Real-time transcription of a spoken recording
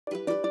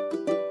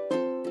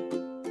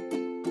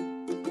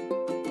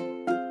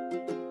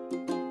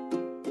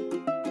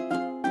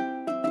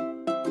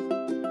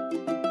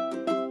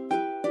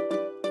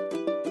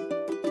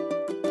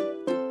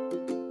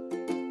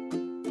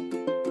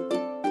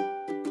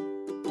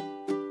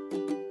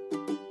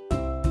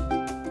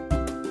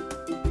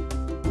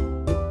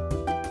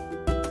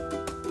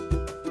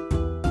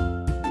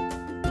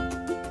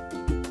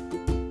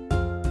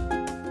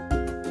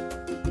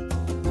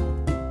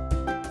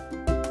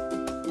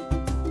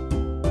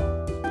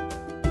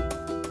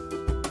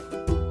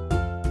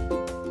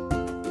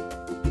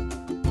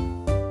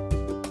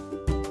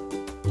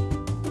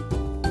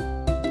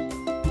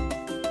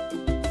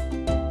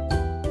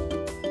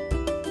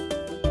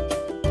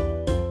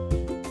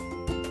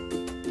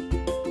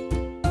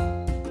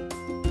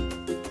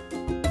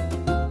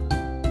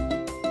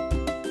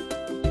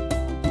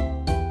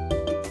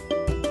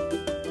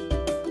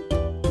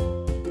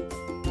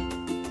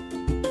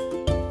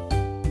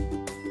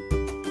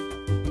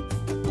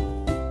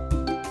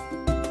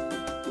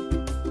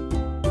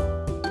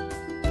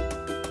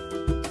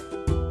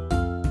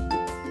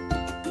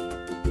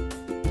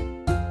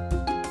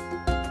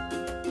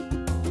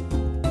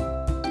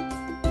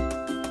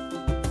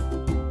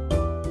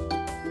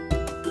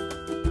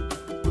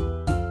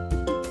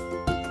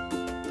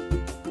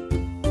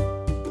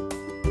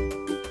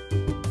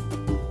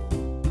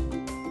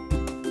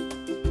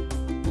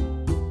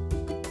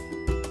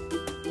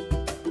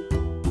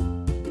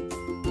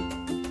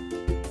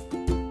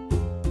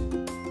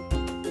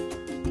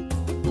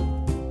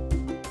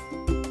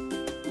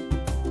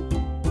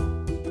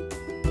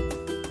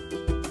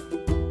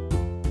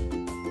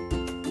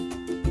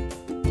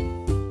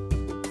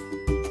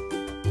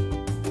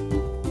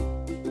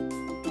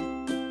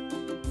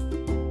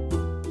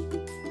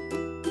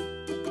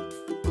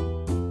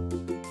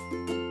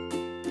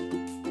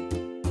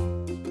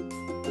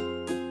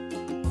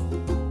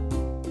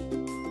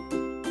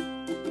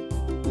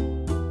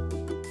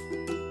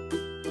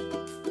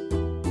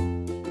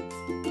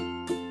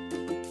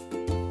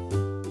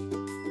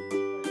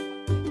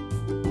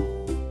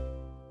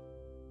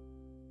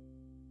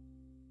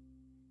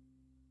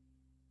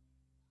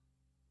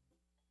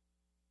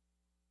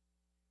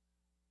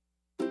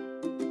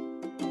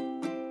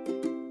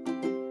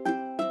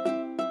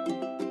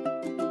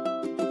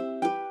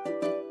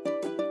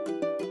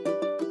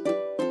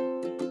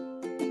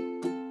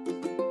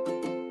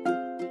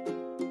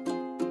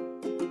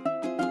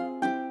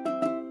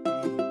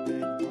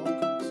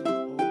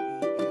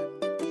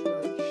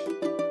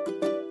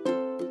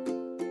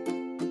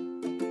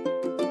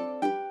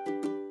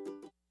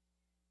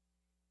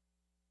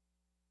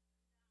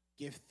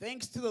Give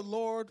thanks to the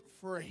Lord,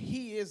 for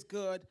he is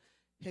good.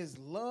 His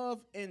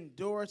love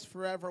endures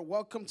forever.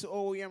 Welcome to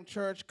OEM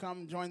Church.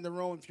 Come join the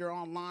room. If you're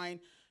online,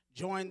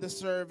 join the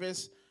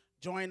service.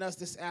 Join us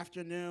this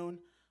afternoon.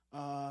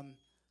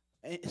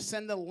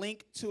 Send a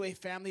link to a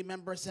family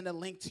member. Send a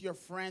link to your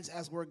friends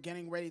as we're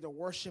getting ready to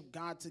worship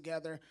God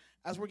together,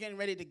 as we're getting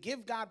ready to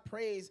give God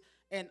praise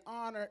and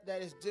honor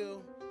that is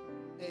due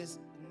his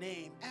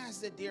name. As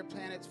the deer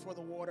panteth for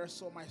the water,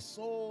 so my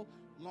soul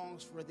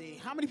longs for thee.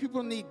 How many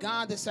people need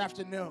God this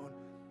afternoon?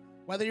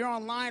 Whether you're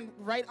online,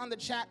 write on the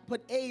chat,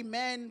 put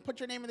amen,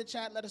 put your name in the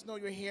chat, let us know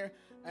you're here,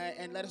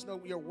 and let us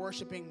know you're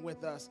worshiping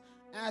with us.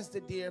 As the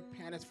deer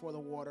panteth for the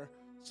water,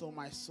 so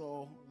my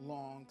soul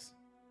longs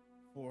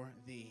for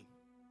thee.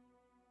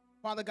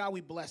 Father God, we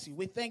bless you.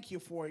 We thank you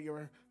for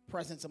your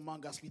presence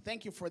among us. We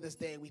thank you for this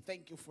day. We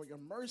thank you for your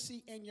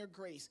mercy and your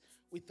grace.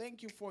 We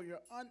thank you for your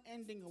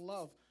unending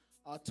love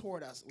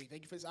toward us. We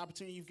thank you for this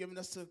opportunity you've given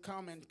us to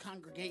come and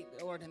congregate,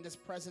 Lord, in this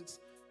presence,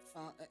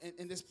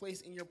 in this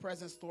place, in your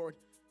presence, Lord,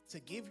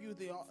 to give you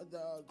the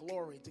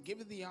glory, to give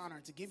you the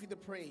honor, to give you the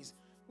praise.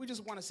 We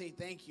just want to say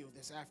thank you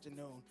this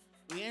afternoon.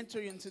 We enter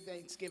into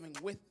Thanksgiving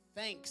with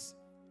thanks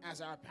as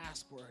our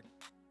password.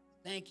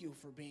 Thank you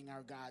for being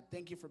our God.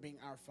 Thank you for being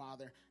our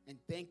Father. And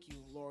thank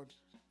you, Lord,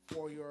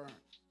 for your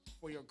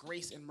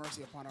grace and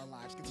mercy upon our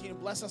lives. Continue to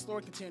bless us,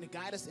 Lord. Continue to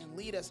guide us and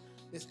lead us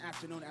this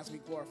afternoon as we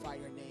glorify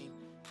your name.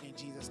 In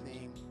Jesus'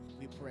 name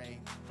we pray.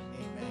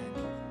 Amen.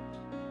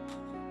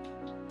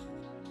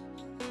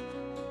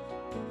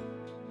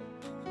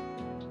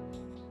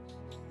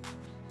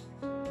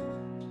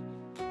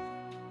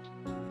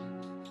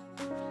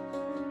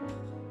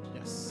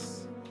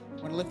 Yes. We're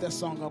going to lift that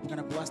song up. We're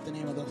going to bless the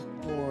name of the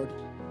Lord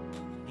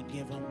and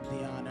give him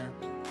the honor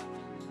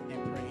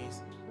and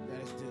praise that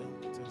is due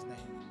to his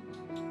name.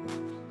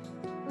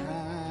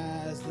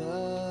 As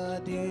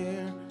the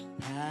deer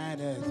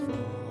panteth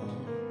for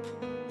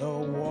the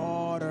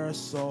water,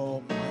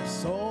 so my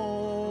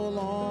soul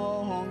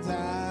longs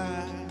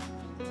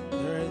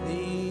after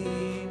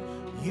thee.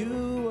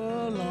 You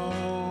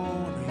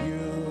alone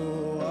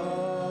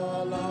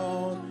are my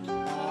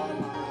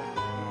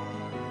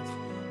heart's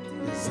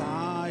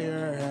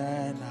desire,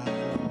 and I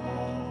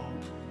long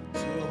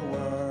to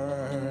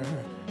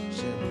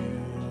worship you.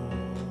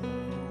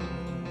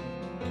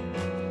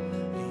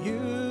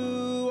 You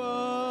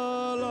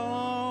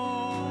alone.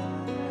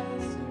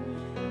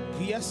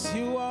 Yes,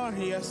 you are.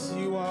 Yes,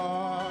 you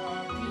are.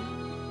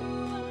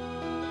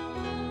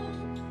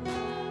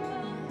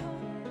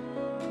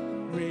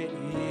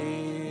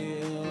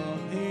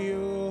 You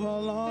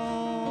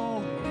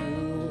alone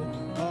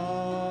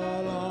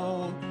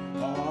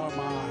are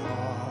my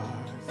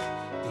heart's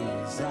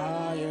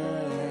desire,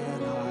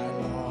 and I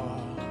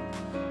long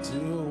to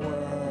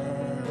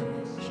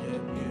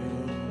worship you.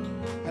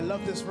 I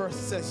love this verse.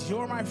 It says,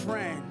 you're my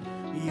friend.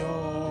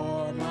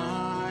 You're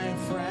my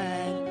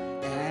friend,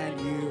 and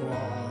you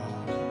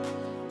are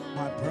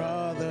my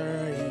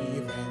brother,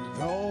 even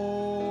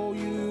though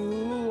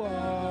you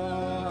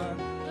are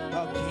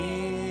a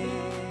king.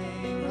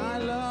 I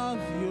love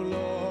you,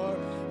 Lord.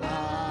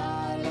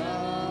 I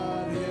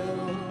love you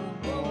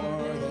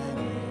more than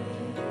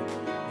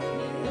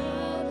any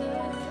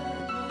other,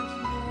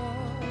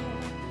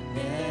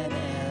 than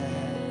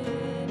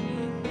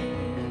anything.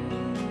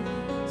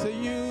 So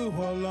you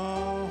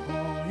alone,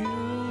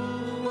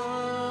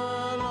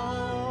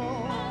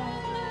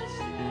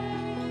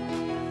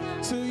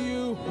 to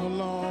you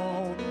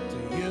alone, to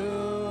you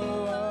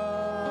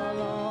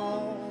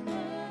alone.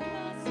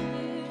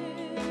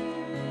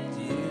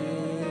 You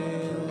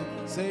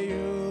say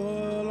you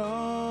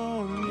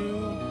alone,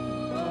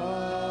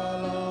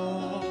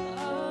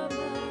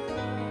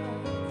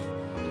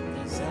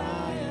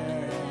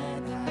 desire,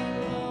 and I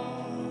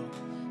long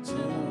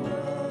to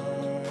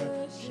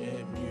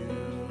worship you.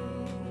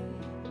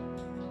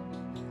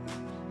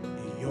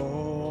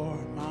 You're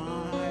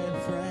my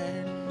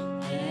friend,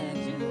 and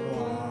you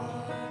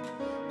are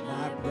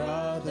my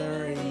brother,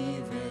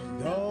 even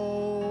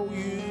though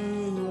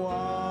you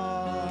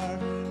are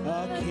a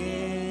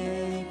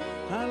king.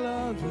 I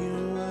love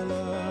you,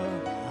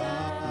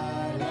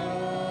 I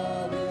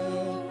love you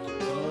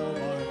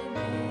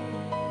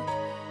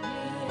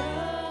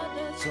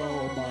so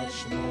much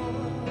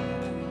more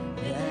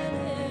than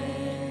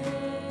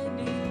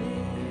anything.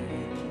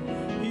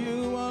 You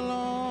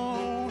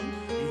alone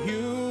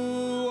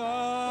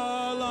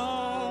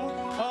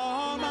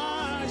are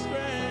my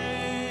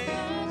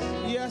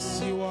strength.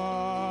 Yes, you are.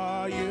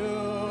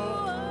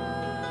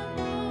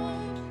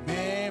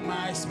 May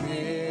my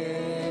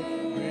spirit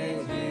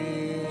hear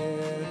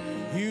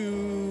you.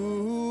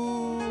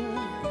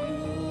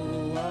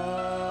 You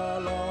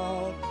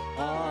alone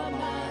are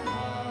my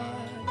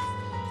heart's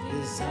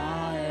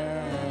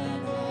desire,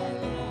 and I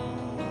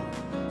long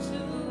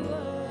to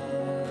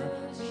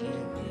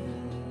worship you.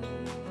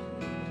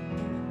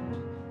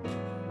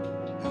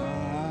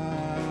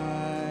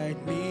 Hide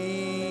me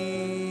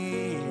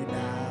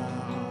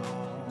now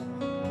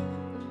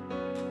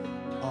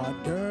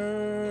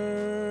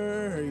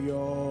under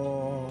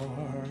your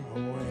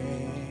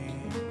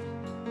wing.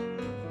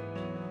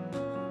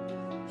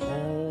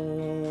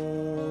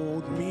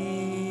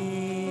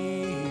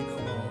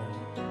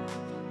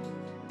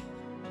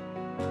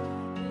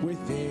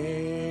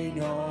 within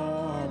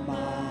your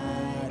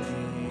mighty.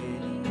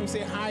 Can we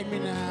say, hide me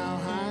now,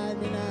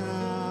 hide me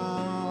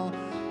now,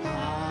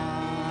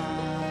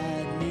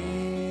 hide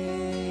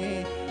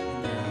me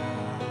now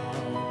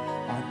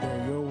under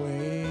your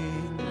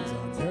wings,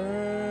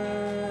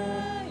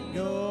 under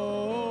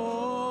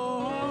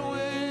your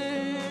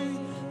wings,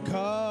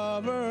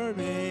 cover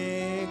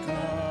me,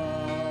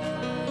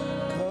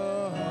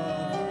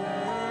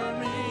 cover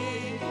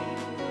me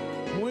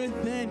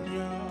within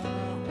your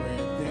mighty.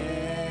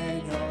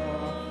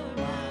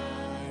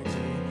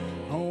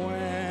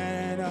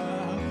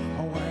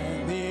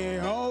 When the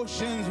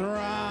oceans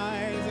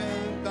rise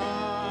and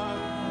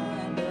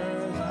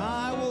thunders,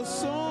 I will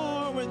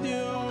soar with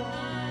you.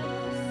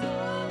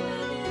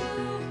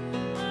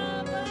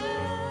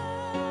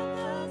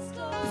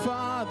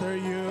 Father,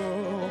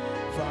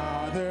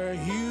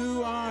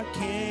 you are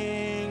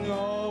king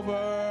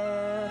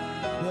over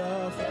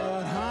the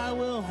flood. I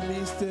will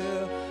be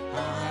still,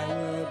 I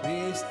will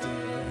be still,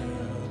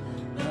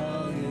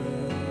 know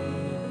you.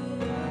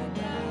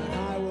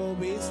 I will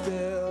be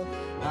still,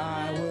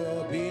 I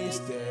will be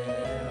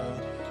still,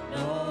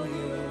 know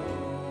you.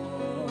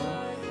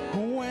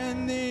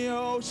 When the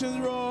oceans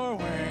roar,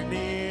 when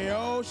the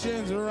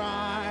oceans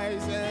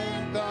rise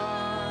and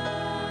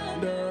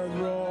thunders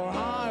roar,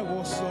 I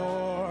will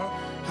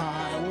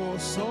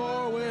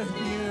soar with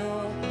you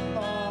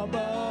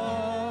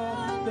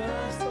above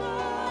the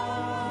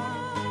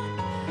storm.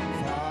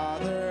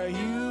 Father,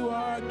 you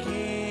are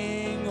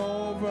king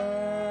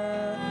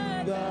over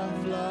the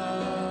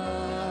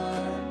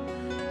flood.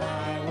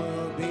 I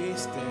will be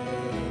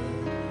still,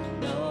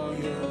 know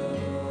you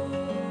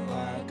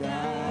are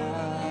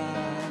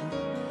God.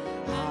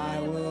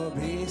 I will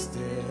be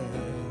still,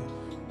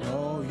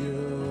 know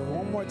you.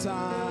 One more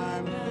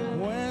time.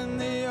 When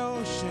the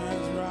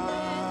oceans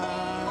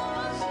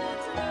rise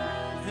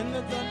and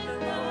the thunder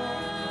roars,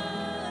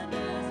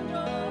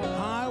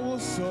 I will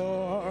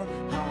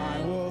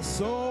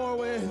soar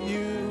with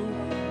you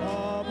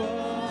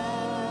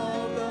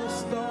above the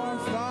storm.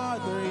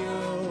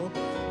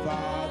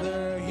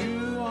 Father,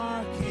 you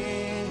are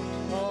king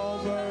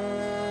over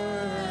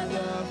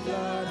the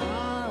flood.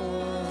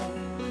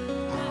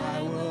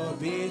 I will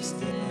be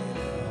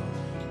still,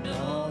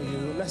 know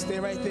you. Let's stay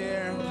right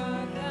there.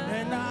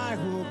 And I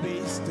will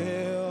be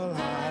still,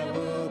 I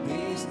will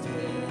be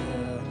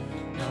still,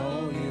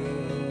 know you.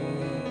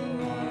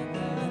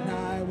 And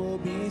I will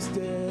be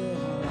still,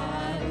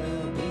 I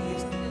will be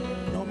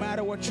still. No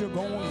matter what you're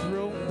going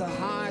through, the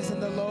highs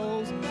and the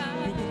lows,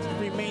 you can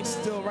remain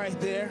still right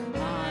there.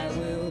 I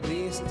will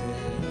be still.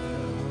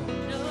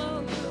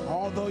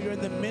 Although you're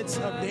in the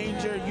midst of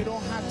danger, you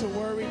don't have to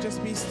worry,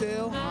 just be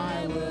still.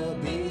 I will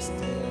be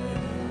still.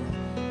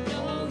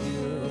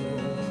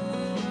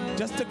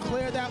 Just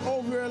declare that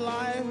over your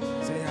life.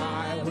 Say,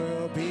 I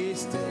will be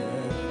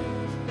still.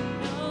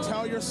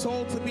 Tell your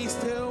soul to be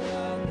still.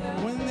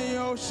 When the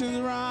oceans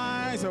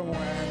rise, or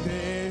when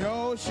the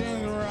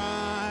oceans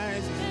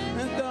rise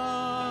and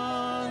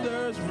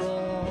thunders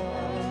roar,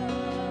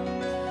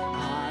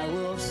 I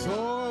will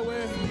soar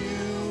with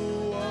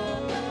you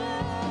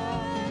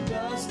above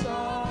the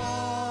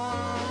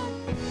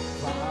storm.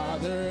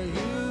 Father,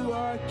 you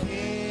are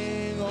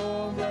king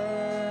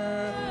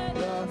over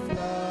the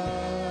flood.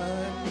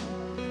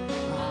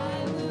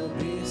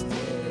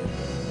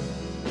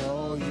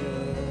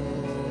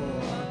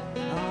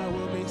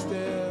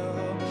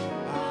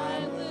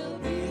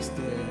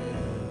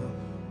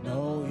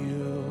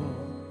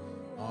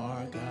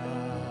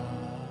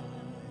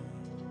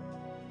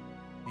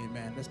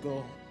 Let's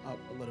go up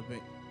a little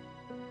bit.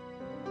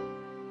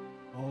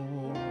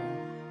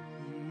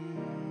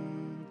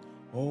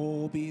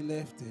 Oh, be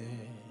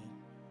lifted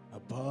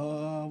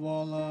above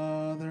all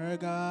other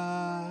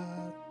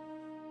gods.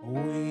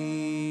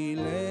 We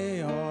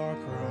lay our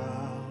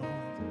crowns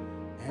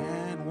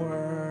and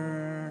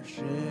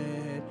worship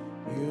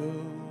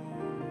you.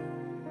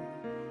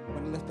 I'm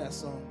going to lift that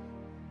song.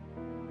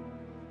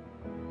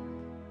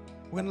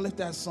 We're going to lift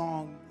that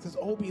song. It says,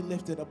 oh, be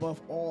lifted above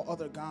all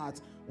other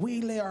gods.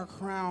 We lay our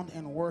crown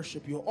and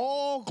worship you.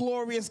 Oh,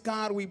 glorious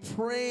God, we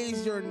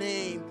praise your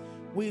name.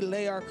 We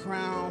lay our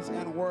crowns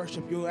and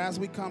worship you. As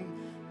we come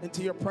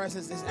into your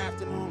presence this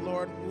afternoon,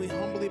 Lord, we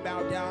humbly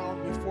bow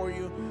down before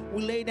you.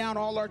 We lay down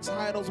all our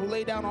titles. We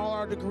lay down all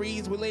our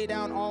degrees. We lay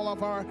down all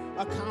of our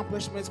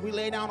accomplishments. We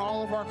lay down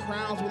all of our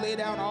crowns. We lay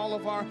down all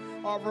of our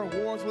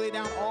rewards. We lay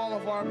down all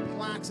of our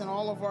plaques and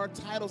all of our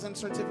titles and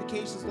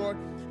certifications, Lord.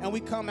 And we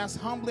come as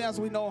humbly as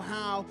we know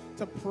how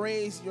to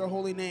praise your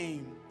holy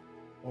name.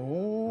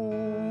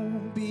 Oh,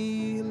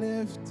 be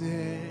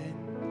lifted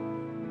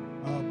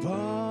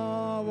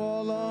above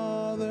all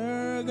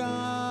other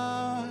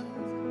gods.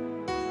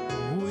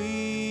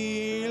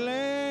 We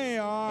lay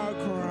our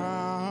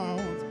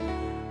crowns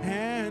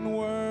and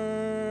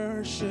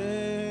worship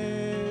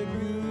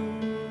you.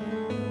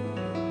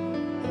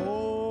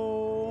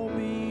 Oh,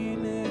 be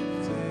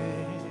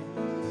lifted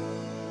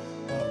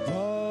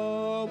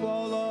above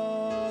all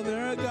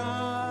other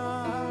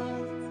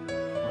gods.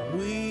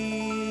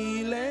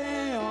 We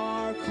lay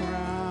our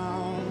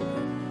crowns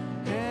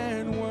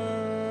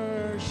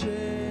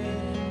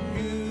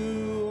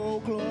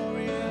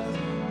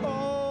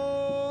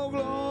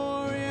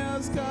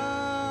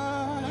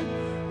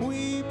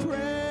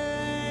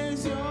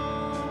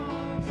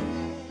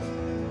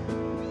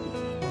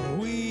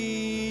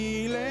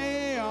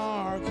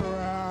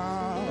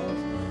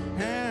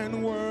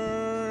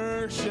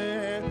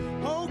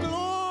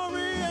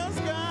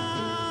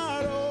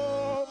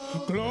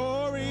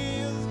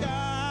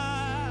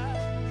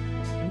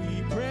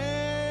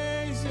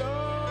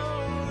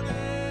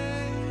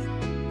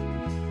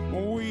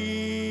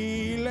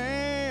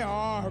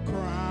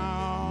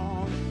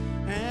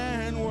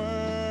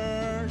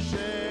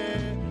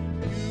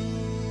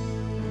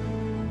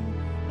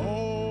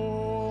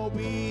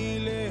be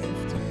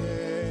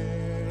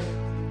lifted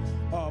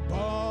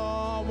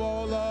above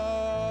all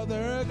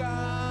other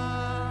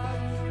gods.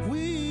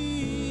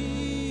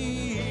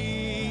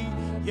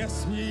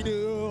 Yes, we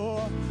do,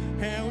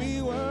 and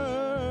we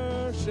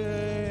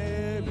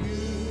worship you.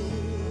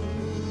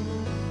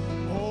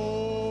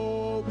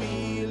 Oh,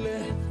 be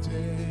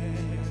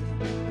lifted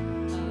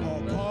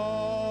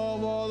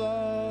above all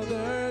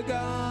other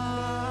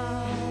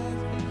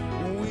gods.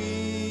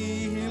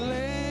 We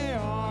lay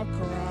our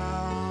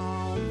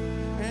crown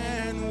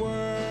and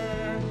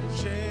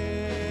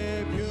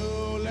worship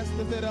you. Let's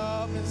lift it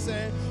up and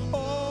say,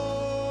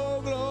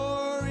 oh,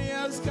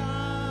 glorious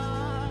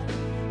God,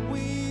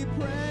 we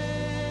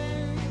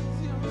praise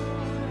your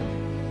name.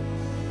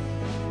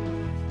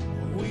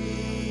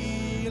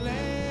 We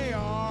lay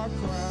our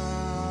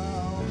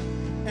crown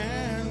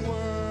and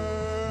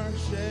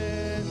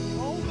worship.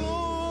 Oh,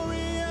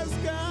 glorious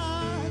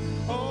God,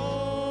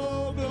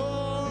 oh,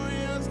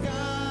 glorious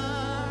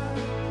God,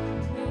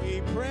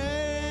 we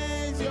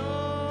praise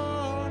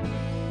your name.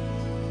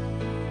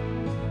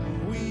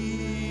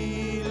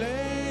 We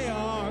lay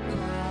our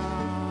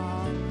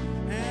crown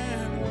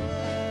and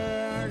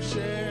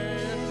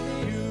worship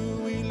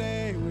you. We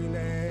lay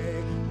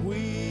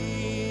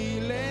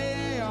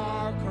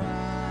our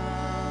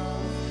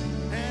crown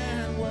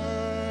and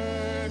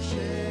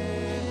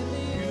worship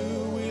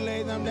you. We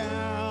lay them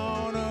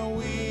down.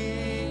 We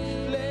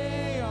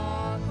lay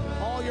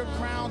all your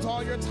crowns,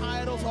 all your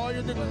titles, all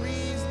your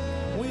degrees.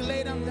 We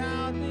lay them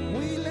down.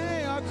 We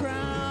lay our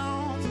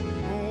crowns.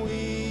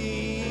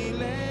 We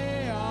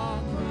lay our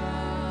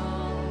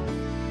crowns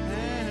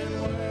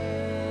and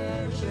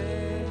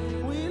worship.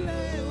 We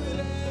lay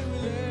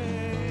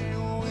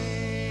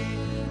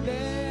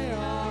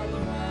our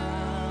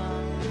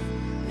crowns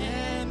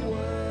and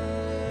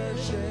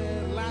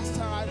worship. Last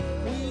time,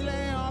 we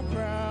lay our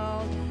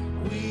crowns.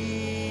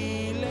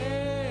 We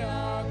lay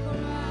our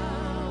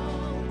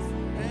crowns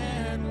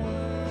and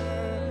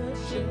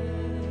worship.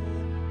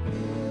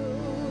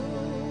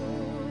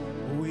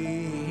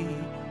 We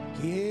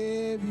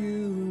give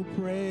you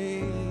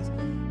praise,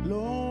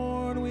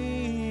 Lord.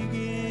 We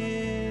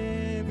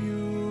give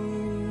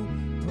you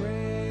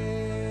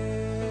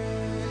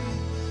praise.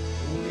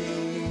 We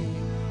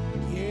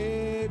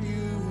give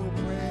you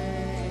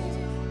praise,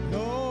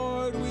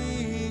 Lord.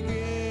 We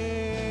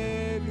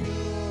give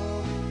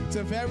you. It's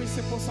a very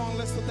simple song.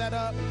 Let's put that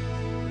up.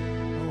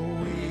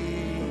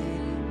 We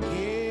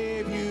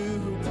give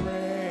you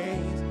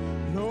praise,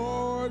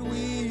 Lord.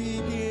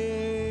 We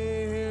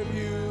give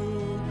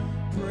you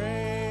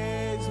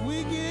praise.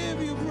 We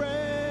give you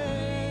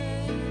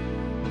praise,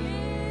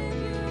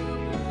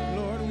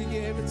 Lord. We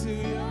give it to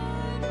you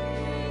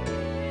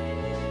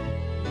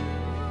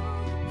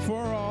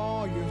for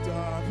all you've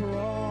done, for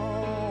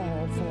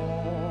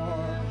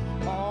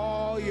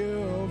all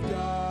you've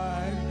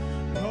done,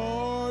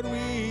 Lord.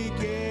 We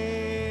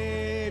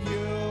give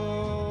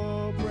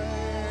you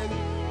praise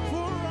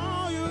for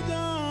all you've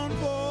done,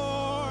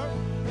 for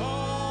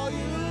all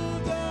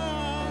you've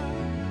done,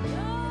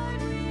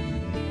 Lord. We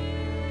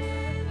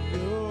give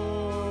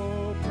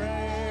you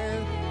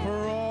praise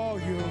for all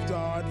you've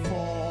done,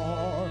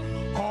 for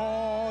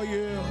all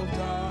you've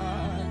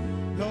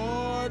done,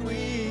 Lord.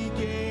 We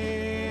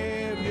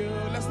give you.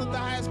 Let's lift the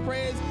highest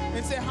praise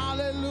and say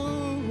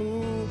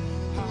hallelujah.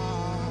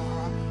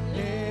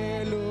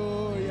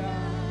 Hallelujah.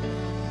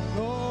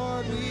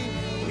 Lord, we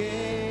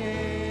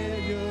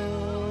give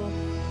you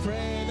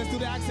praise. Let's do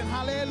the accent.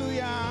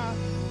 Hallelujah.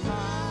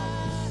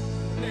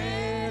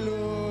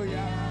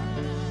 Hallelujah.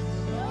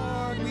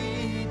 Lord,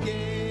 we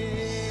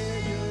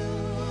give you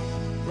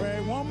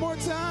praise. One more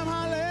time.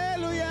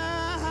 Hallelujah.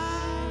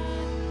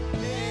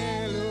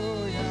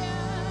 Hallelujah.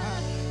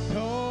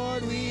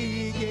 Lord,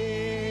 we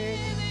give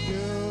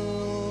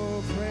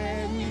you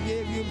praise. We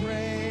give you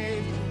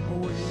praise.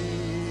 We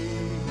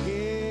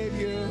give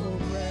you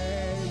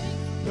praise.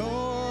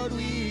 Lord,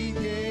 we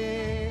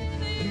give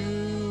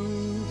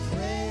you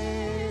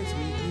praise.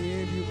 We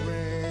give you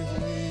praise.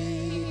 We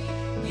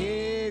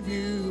give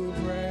you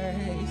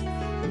praise.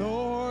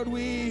 Lord,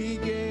 we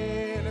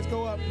give. Let's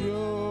go up.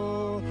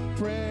 Your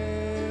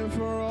praise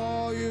for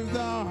all you've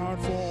done,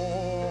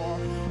 for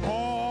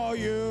all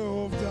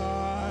you've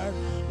done.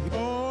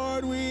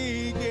 Lord,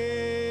 we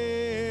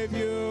give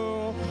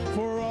you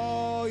for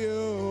all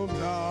you've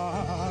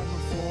done,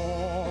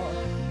 for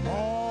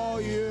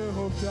all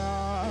you've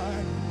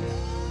done.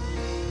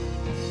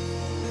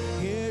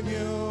 Give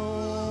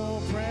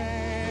you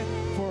praise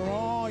for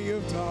all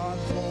you've done,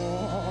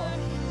 for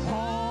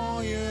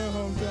all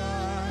you've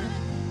done.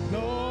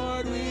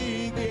 Lord,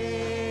 we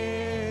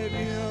give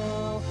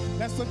you.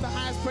 Let's lift the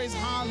highest praise.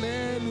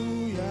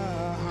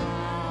 Hallelujah.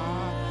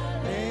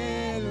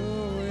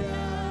 Hallelujah.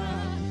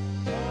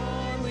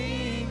 Lord,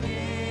 we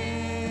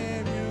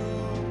give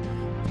you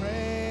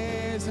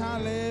praise.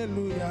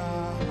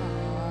 Hallelujah.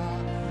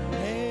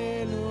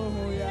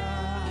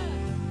 Hallelujah.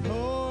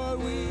 Lord,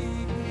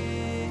 we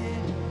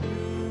give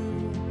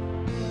you.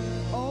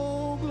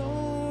 Oh,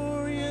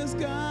 glorious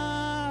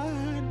God,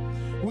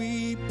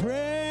 we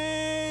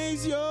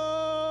praise your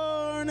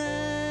your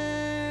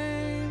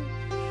name.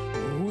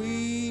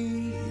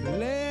 We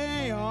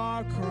lay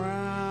our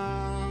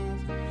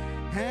crowns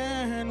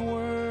and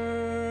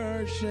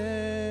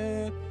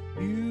worship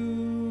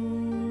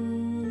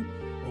you.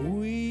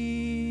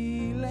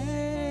 We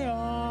lay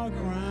our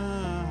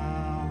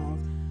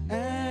crowns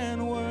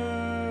and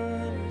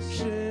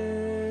worship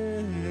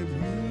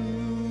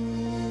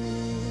you.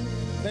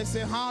 Let's say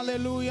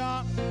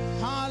hallelujah,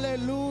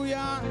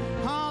 hallelujah,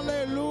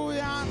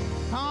 hallelujah,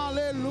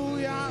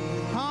 hallelujah,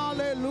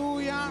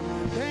 hallelujah.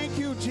 Thank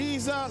you,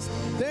 Jesus.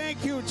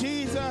 Thank you,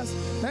 Jesus.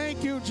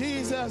 Thank you,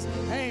 Jesus.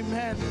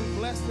 Amen.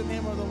 Bless the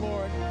name of the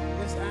Lord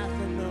this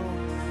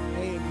afternoon.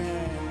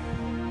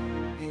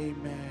 Amen.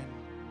 Amen.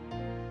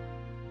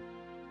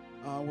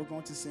 We're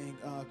going to sing,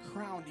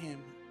 Crown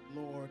Him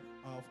Lord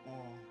of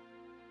All.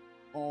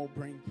 All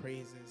bring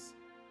praises.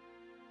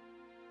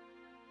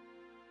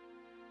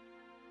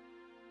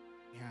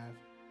 We have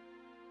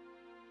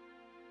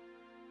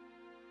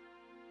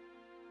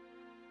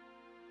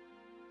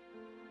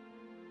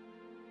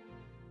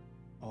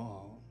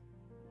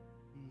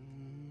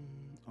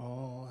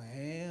all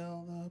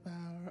hail the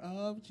power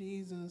of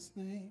Jesus'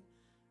 name.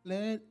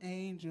 Let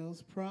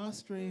angels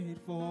prostrate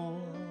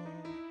fall.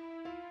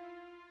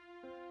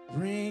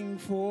 Bring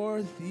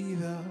forth thee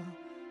the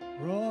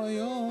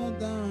royal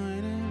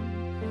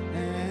diadem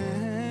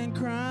and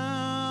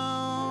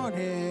crown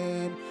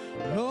him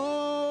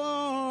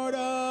Lord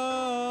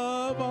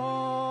of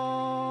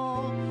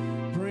all.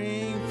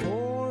 Bring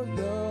forth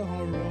the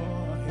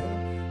royal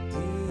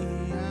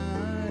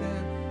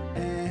diadem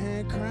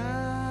and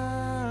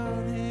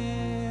crown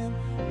him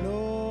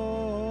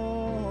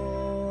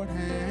Lord,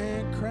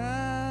 and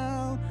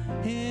crown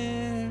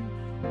him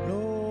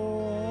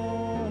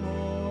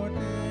Lord,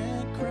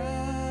 and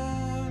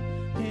crown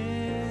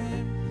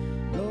him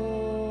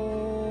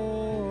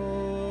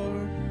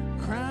Lord,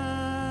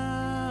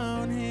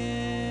 crown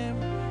him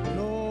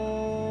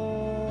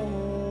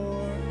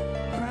Lord,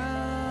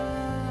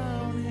 crown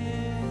him Lord,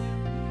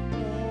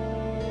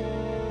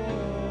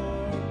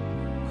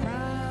 crown him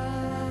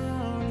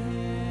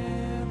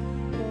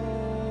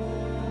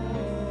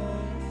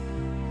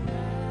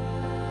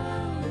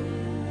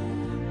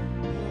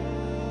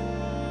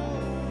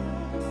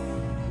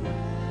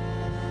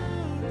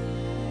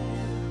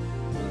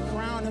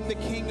Crown him the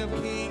King of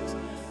Kings.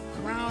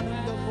 Crown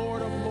him the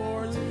Lord of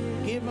Lords.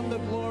 Give him the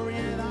glory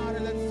and honor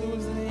that's due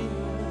his name.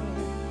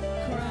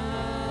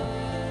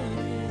 Crown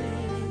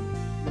him,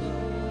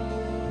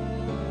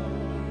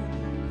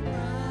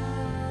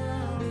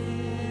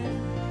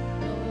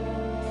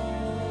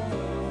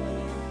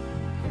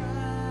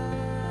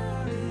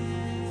 crown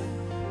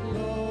him,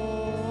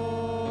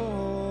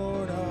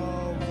 Lord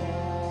of all.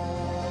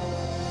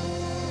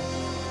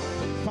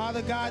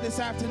 Father God, this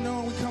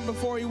afternoon we come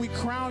before you. We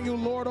crown you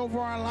Lord over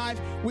our life.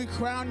 We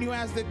crown you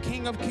as the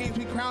King of Kings.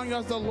 We crown you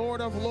as the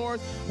Lord of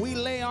Lords. We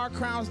lay our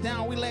crowns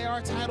down. We lay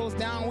our titles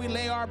down. We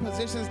lay our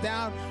positions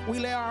down. We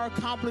lay our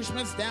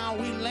accomplishments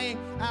down. We lay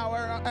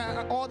our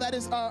all that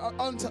is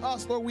unto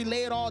us, Lord. We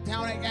lay it all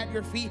down at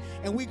your feet,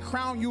 and we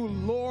crown you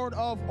Lord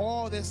of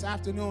all this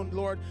afternoon,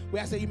 Lord. We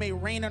ask that you may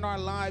reign in our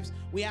lives.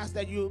 We ask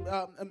that you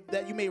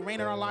may reign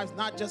in our lives,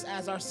 not just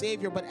as our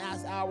Savior, but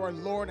as our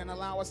Lord, and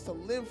allow us to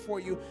live for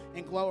you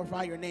and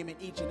glorify your name in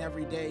each and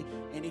every day,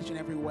 in each and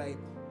every way.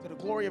 To the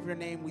glory of your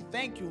name, we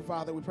thank you,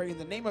 Father. We pray in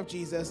the name of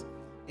Jesus.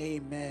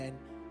 Amen.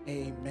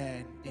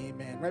 Amen.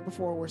 Amen. Right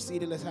before we're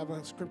seated, let's have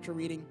a scripture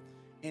reading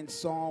in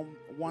Psalm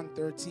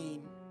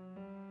 113.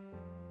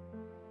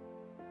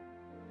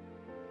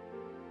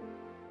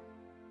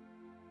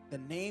 The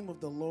name of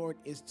the Lord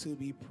is to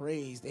be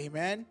praised.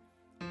 Amen.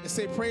 Let's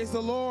say, praise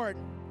the Lord.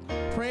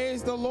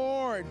 Praise the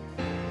Lord.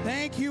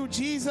 Thank you,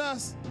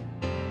 Jesus.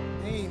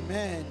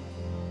 Amen.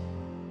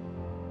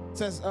 It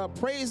says,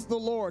 praise the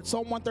Lord.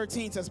 Psalm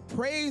 113 says,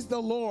 praise the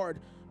Lord,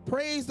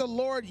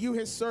 you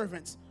his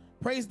servants.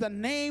 Praise the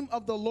name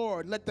of the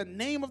Lord. Let the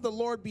name of the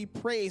Lord be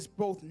praised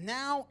both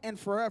now and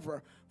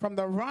forever. From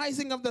the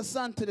rising of the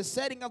sun to the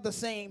setting of the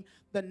same,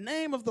 the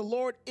name of the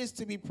Lord is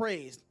to be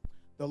praised.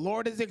 The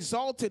Lord is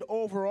exalted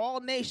over all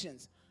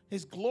nations,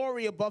 his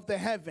glory above the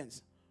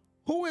heavens.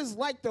 Who is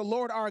like the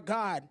Lord our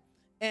God,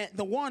 and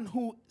the one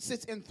who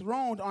sits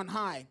enthroned on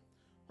high,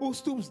 who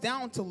stoops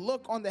down to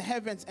look on the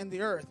heavens and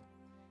the earth?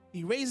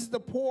 He raises the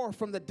poor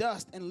from the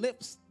dust and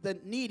lifts the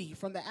needy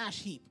from the ash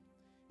heap.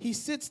 He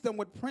sits them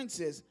with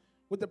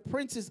the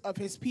princes of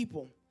his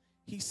people.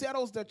 He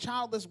settles the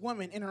childless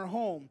woman in her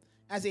home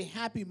as a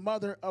happy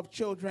mother of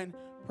children.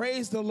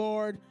 Praise the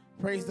Lord.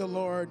 Praise the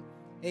Lord.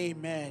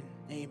 Amen.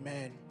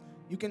 Amen.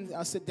 You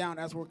can sit down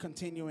as we're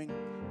continuing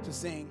to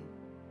sing.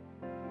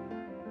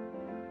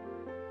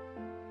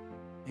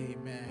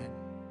 Amen.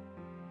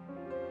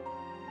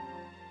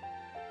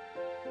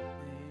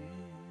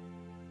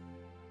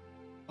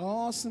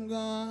 Awesome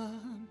God,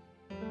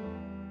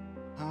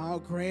 how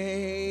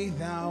great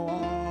thou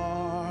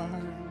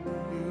art.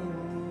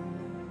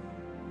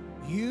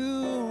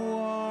 You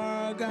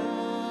are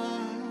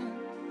God,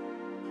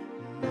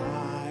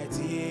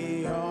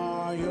 mighty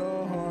are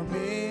your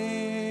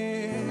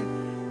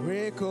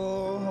miracles.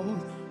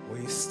 angels,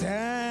 we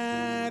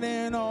stand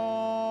in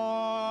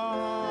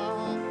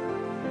awe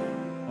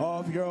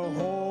of your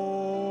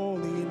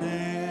holy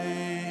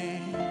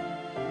name.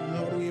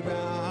 Lord, we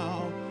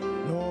bow,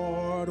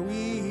 Lord,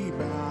 we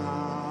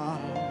bow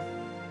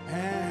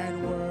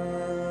and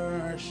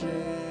worship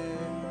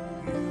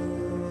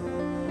you.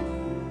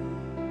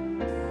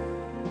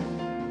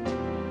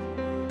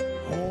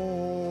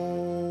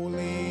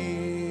 Holy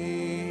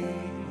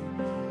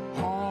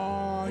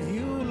are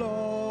you,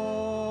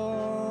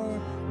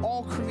 Lord.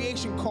 All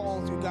creation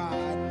calls you God.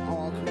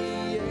 All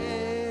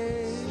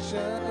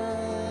creation,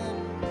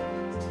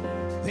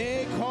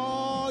 they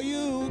call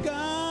you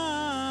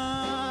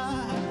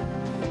God.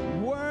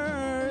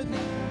 Worthy,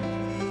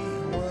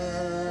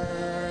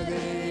 worthy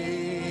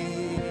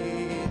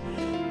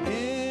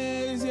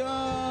is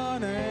your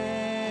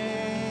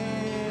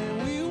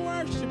name. We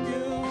worship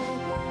you.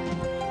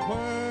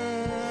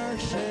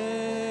 Worship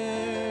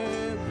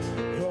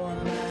your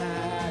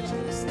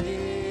majesty.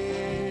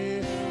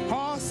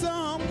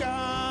 Awesome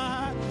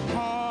God,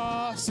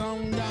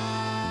 awesome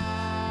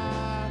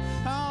God.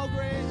 How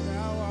great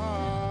thou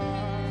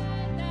art.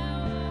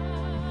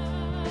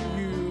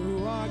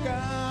 You are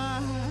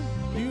God,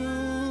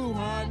 you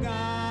are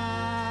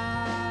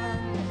God.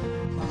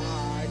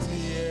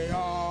 Mighty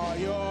are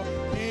your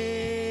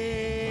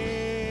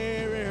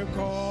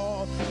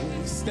miracles.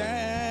 We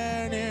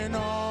stand in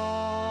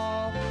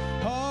awe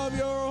of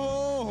your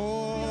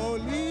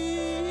holy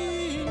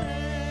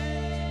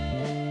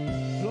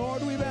name.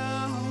 Lord, we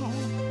bow,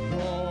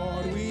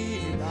 Lord, we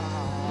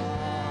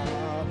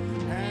bow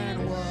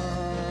and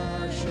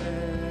worship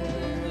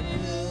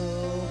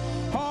you.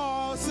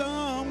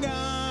 Awesome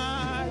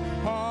God,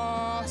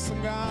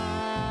 awesome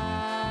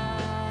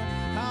God.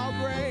 How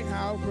great,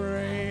 how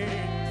great.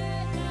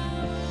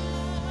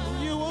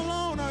 You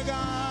alone are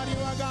God, you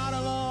are God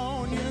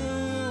alone.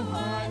 You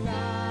are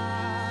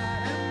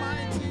God and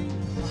mighty,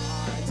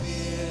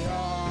 mighty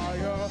are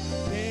your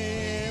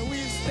name. We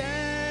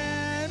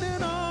stand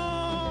in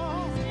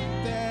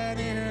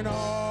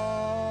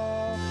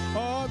awe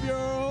of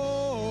your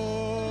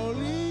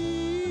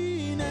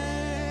holy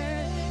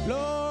name.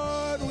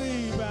 Lord,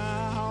 we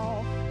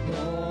bow,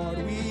 Lord,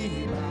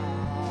 we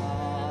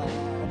bow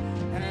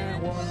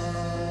and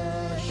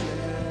worship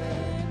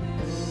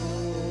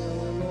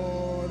you.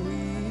 Lord,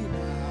 we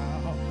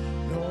bow,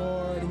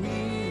 Lord,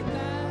 we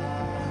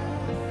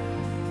bow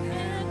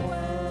and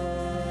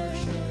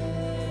worship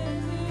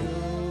you.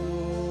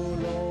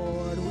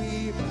 Lord,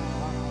 we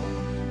bow,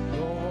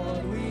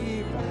 Lord,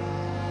 we bow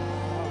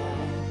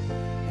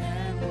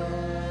and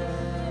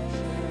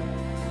worship.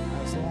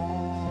 As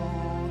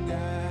long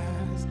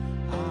as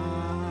I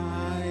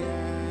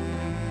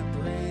am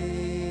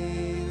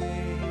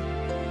breathing,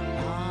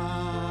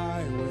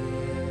 I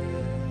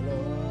will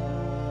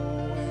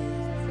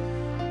always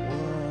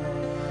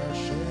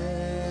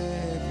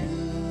worship you.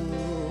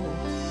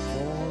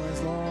 For as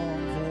long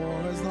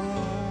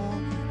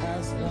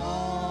as I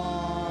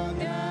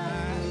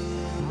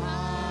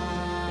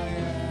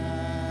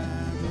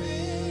am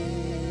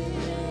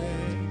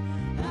breathing,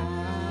 I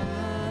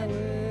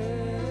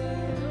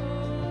will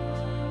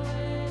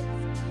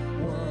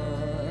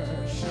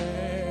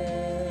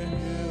worship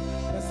you.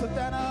 Let's lift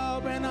that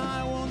up, and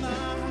I will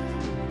not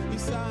be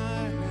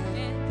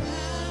silent.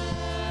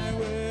 I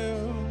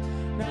will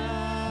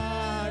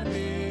not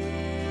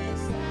be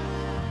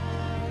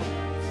silent.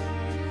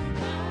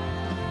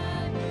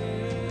 I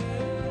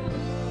will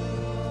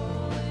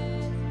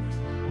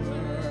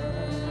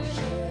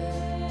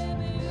worship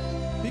you.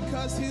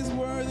 Because he's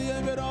worthy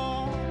of it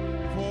all.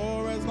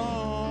 For as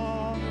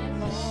long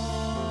as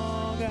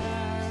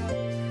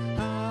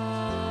I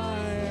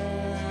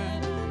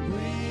am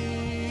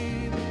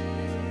breathing,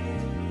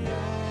 I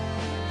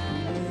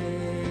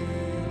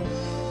will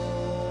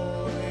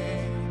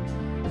always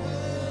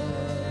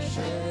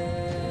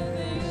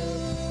worship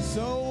you.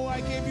 So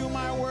I give you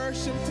my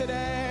worship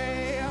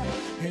today.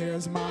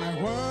 Here's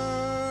my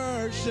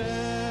worship.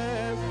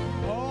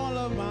 All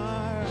of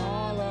my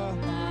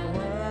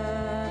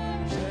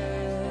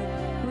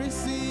worship.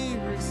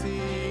 Receive,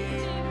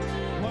 receive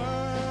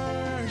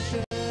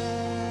worship.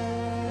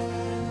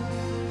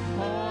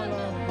 All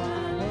of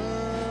my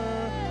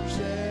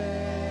worship.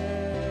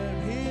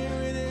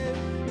 Here it is.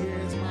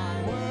 Here's my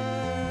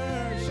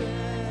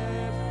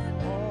worship.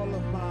 All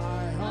of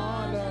my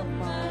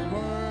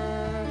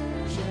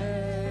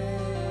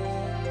worship.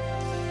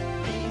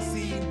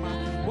 Receive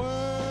my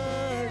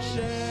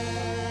worship.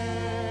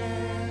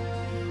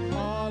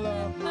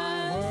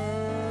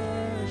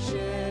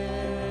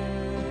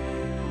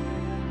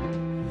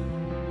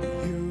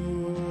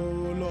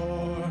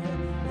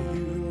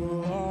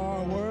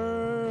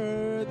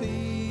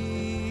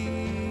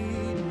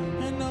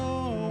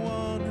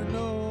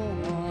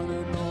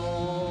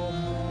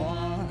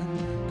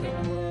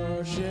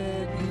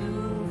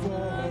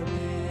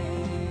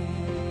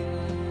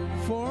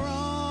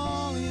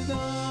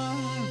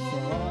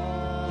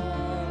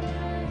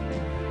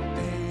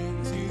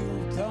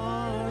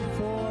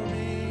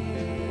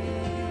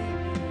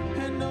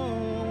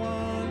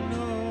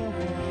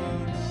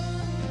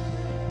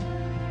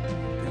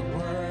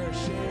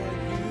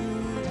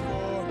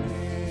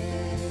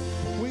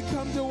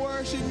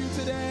 worship you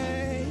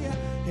today.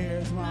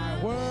 Here's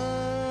my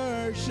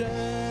worship.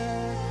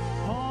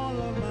 All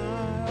of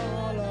my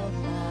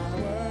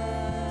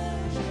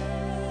worship.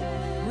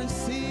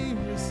 Receive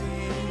my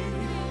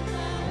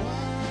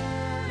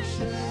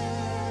worship.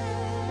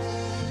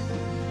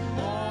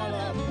 All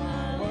of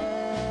my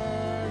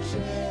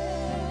worship.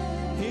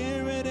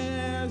 Here it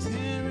is, worship.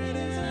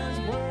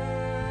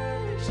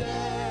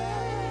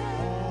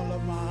 All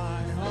of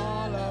my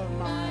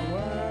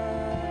worship.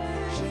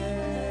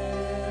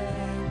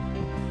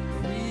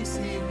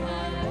 Receive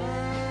my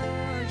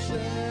worship.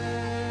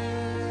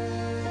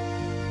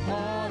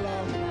 All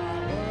of my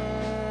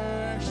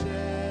worship.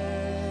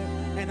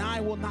 And I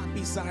will not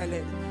be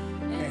silent.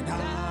 And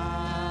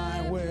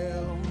I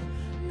will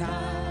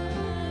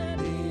not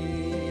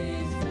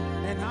be.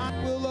 And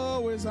I will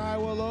always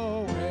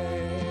worship.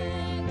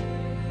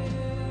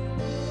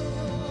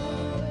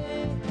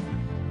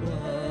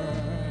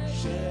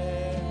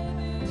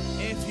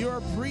 If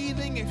you're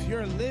breathing, if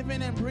you're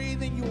living and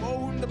breathing, you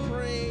owe him the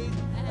praise.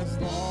 As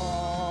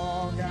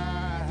long as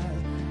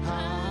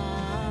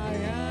I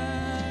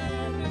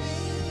am,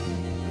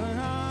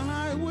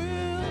 I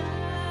will,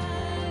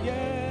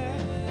 yeah.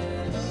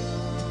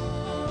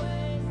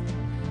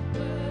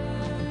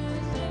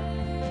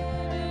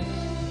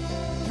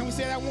 Can we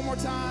say that one more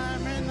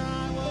time? And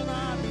I will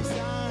not be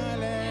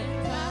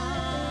silent.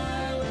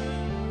 I will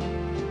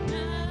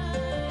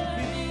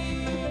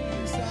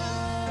be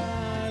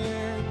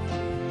silent.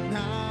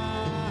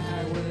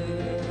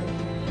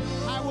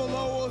 I will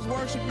always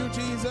worship you,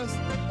 Jesus.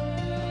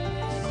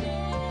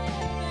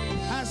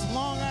 As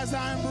long as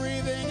I'm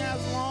breathing,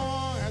 as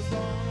long as I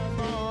am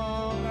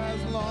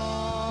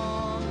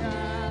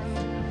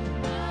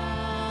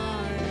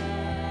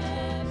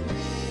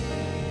breathing.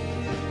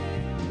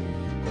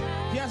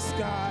 Yes,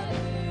 God.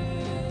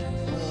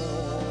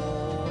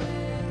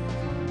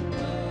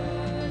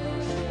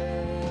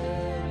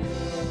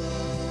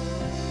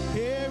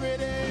 Here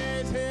it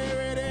is.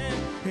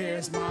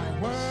 Here's my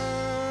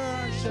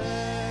worship.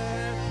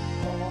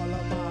 All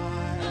of my.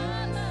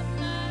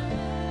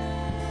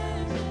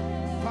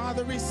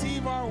 Father,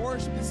 receive our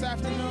worship this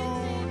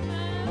afternoon.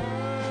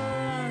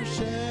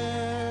 Worship.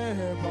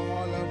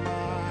 All of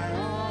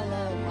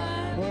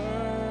my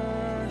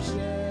worship.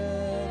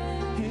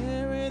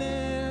 Here it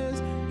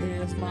is.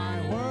 Here's my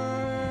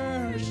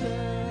worship.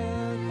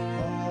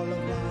 All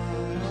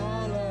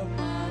of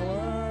my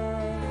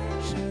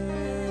worship.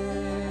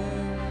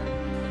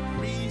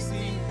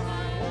 Receive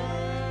my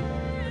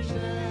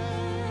worship.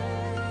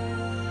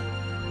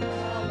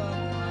 All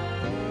of my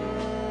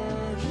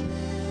worship.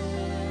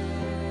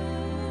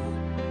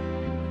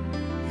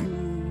 You,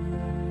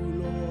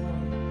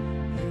 Lord,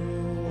 you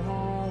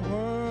are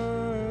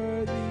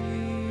worthy.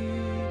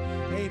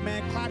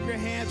 Amen. Clap your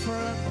hands for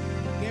him.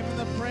 Give him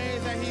the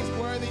praise that he's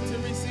worthy to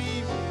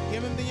receive.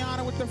 Give him the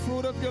honor with the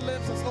fruit of your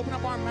lips. Let's open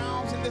up our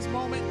mouths in this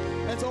moment.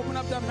 Let's open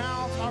up our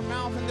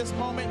mouth in this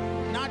moment.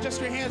 Not just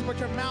your hands, but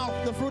your mouth,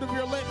 the fruit of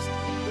your lips.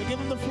 So give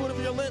him the fruit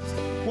of your lips.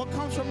 What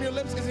comes from your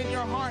lips is in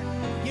your heart.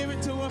 Give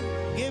it to him.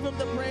 Give him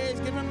the praise.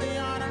 Give him the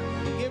honor.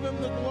 Give him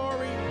the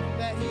glory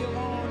that he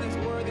alone is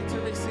worthy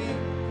to receive.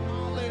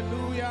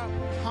 Hallelujah.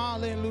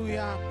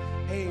 Hallelujah.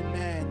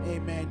 Amen.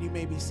 Amen. You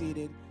may be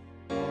seated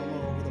all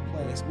over the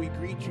place. We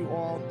greet you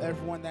all,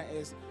 everyone that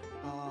is,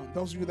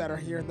 those of you that are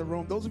here in the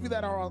room, those of you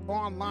that are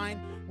online,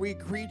 we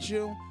greet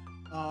you.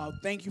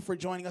 Thank you for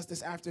joining us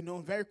this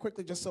afternoon. Very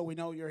quickly, just so we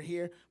know you're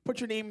here, put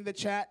your name in the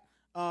chat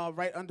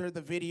right under the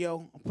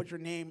video. Put your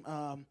name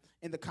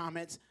in the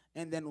comments,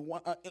 and then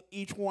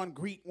each one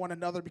greet one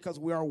another because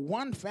we are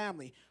one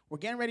family. We're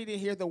getting ready to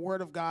hear the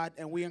word of God,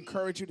 and we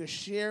encourage you to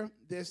share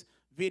this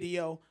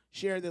video,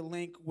 share the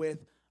link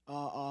with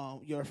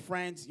your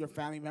friends, your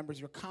family members,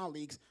 your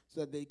colleagues, so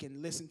that they can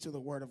listen to the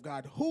word of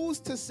God. Who is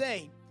to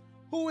say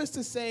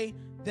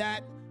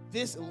that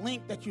this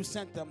link that you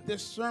sent them,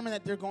 this sermon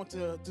that they're going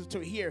to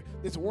hear,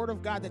 this word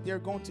of God that they're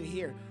going to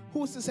hear,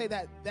 who's to say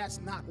that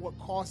that's not what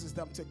causes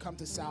them to come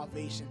to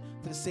salvation,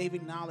 to the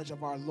saving knowledge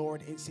of our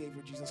Lord and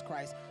Savior Jesus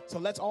Christ? So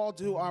let's all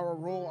do our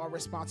role, our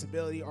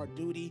responsibility, our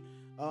duty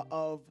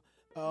of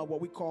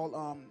what we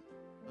call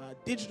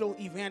digital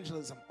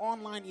evangelism,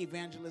 online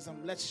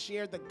evangelism. Let's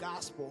share the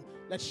gospel.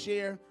 Let's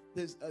share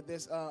this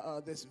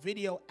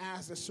video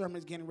as the sermon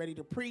is getting ready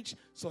to preach,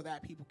 so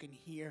that people can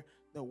hear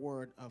the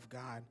word of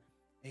God.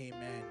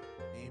 Amen.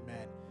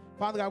 Amen.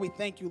 Father God, we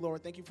thank you,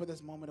 Lord. Thank you for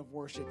this moment of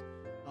worship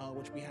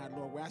which we had,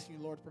 Lord. We're asking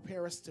you, Lord, to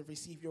prepare us to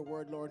receive your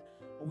word, Lord.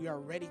 We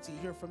are ready to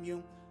hear from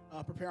you.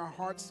 Prepare our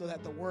hearts so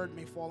that the word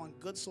may fall on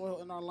good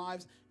soil in our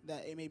lives,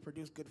 that it may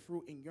produce good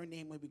fruit, and your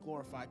name may be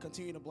glorified.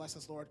 Continue to bless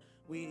us, Lord.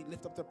 We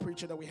lift up the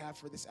preacher that we have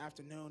for this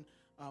afternoon.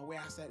 We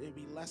ask that it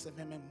be less of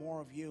him and more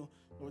of you,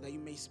 Lord, that you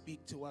may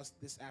speak to us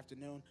this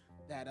afternoon,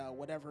 that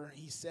whatever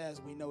he says,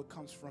 we know it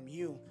comes from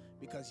you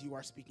because you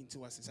are speaking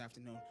to us this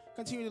afternoon.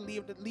 Continue to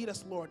lead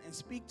us, Lord, and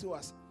speak to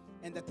us,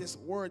 and that this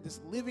word, this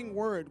living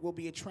word, will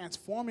be a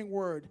transforming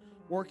word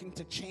working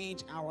to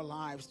change our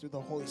lives through the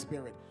Holy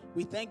Spirit.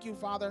 We thank you,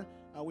 Father.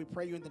 We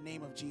pray you in the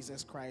name of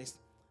Jesus Christ.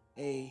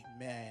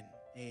 Amen.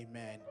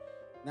 Amen.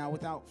 Now,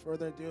 without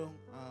further ado,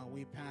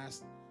 we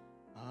pass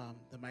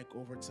the mic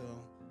over to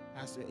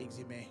Pastor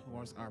Exime,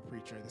 who is our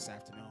preacher this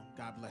afternoon.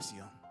 God bless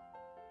you.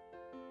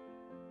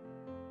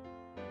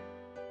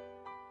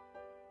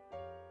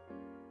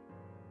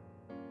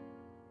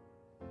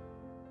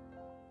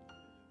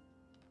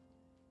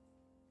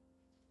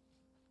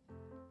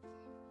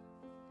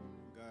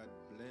 God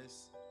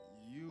bless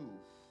you.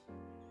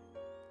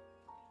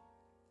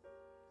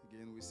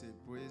 Again, we say,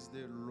 praise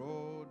the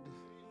Lord.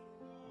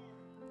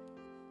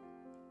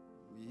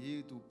 We're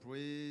here to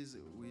praise.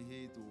 We're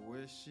here to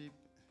worship.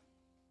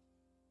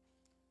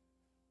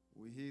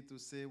 We're here to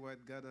say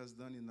what God has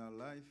done in our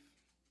life.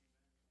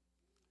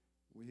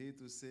 We're here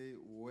to say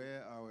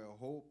where our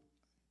hope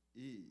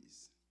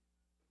is.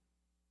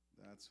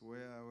 That's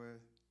where our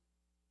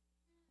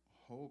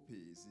hope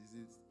is.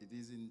 It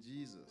is in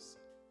Jesus.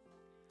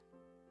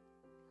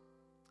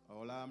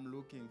 All I'm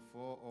looking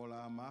for, all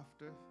I'm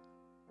after,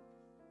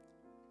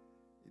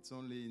 it's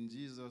only in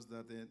Jesus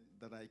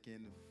that I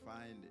can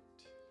find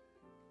it.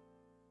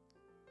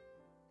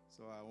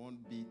 So I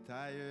won't be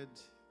tired.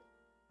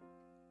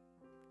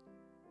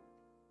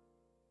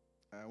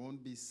 I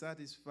won't be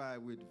satisfied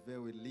with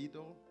very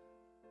little,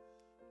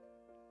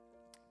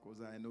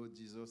 because I know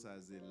Jesus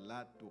has a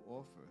lot to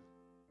offer,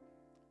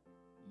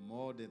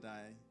 more than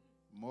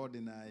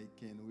I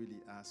can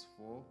really ask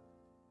for.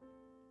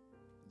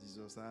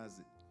 Jesus has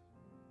it.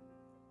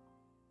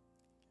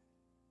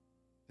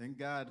 Thank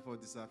God for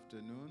this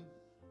afternoon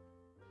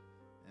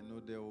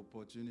and the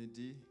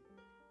opportunity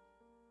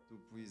to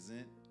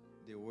present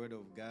the Word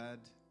of God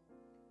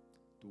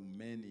to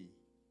many.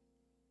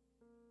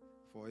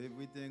 For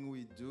everything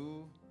we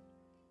do,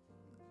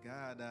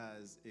 God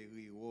has a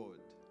reward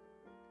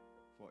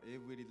for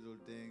every little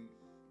thing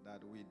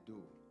that we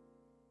do.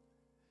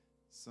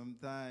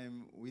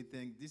 Sometimes we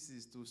think this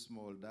is too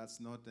small, that's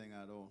nothing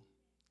at all.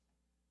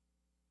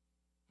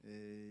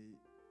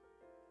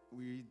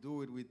 We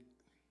do it with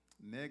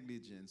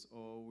negligence,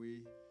 or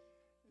we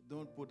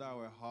don't put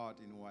our heart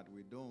in what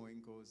we're doing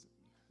because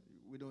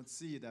we don't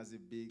see it as a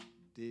big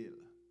deal.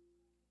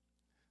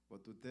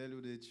 But to tell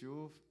you the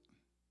truth,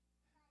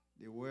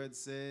 the word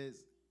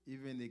says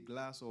even a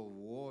glass of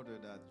water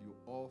that you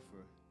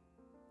offer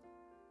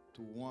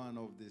to one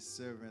of the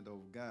servants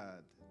of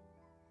God,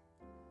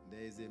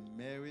 there is a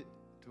merit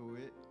to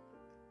it,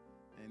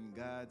 and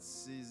God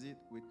sees it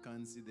with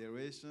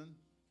consideration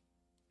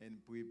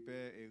and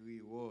prepare a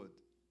reward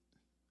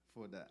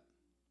for that.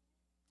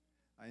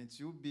 And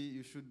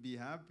you should be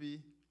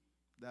happy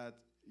that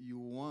you're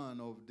one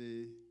of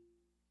the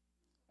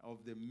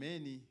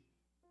many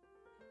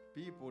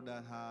people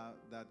that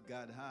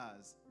God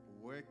has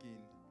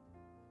working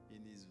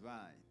in His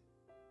vine.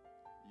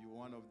 You're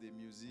one of the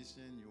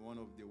musicians, you're one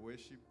of the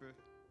worshippers,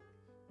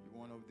 you're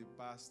one of the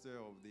pastor,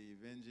 of the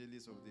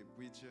evangelist, of the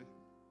preacher.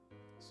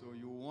 So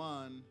you're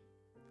one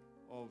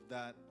of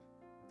that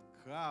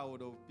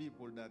crowd of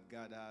people that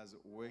God has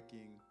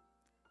working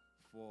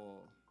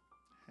for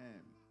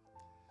Him.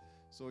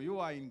 So you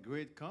are in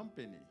great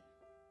company.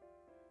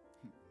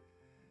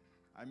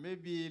 I may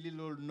be a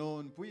little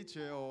known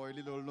preacher or a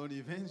little known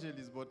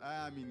evangelist, but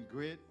I am in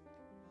great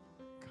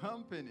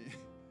company.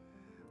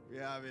 We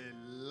have a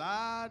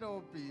lot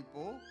of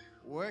people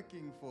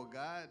working for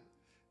God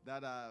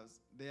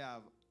they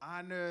have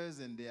honors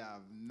and they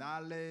have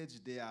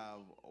knowledge, they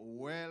have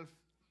wealth.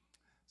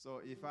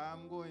 So if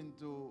I'm going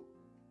to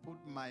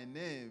put my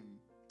name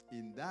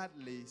in that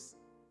list,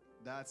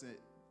 that's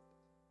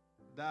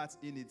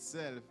in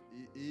itself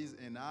is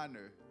an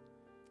honor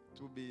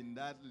to be in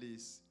that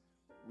list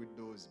with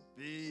those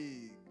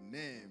big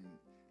names.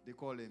 They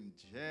call him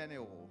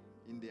general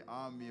in the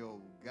army of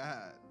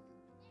God.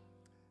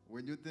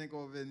 When you think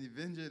of an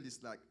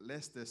evangelist like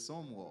Lester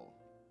Sumrall,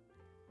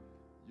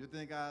 you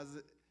think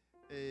as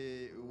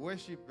a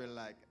worshiper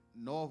like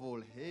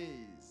Norval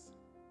Hayes.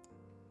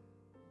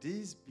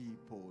 These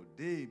people,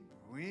 they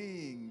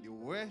bring the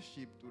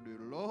worship to the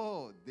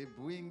Lord. They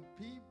bring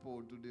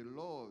people to the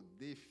Lord.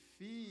 They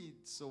feed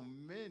so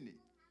many.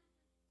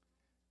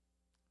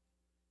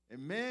 A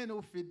man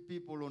who feeds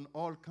people on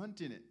all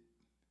continents,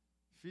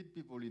 feed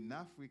people in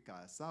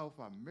Africa, South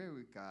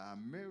America,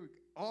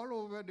 all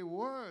over the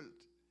world.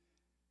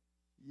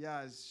 He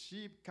has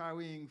sheep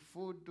carrying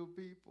food to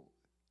people.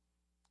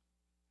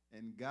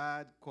 And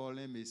God called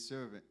him a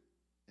servant.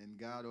 And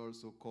God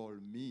also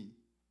called me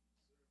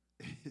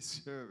a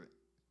servant.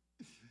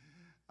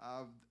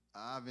 I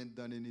haven't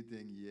done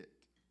anything yet.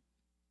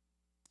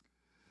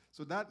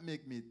 So that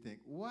makes me think,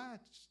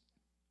 what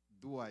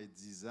do I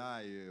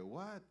desire?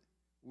 What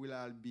will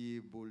I be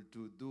able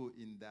to do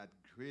in that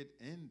great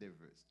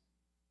endeavors,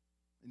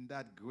 in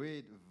that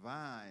great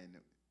vine?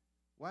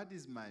 What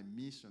is my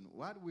mission?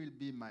 What will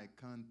be my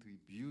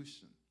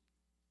contribution?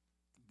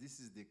 This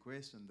is the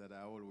question that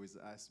I always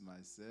ask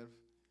myself,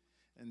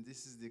 and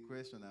this is the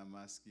question I'm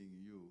asking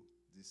you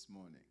this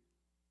morning.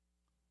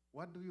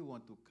 What do you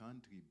want to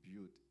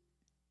contribute?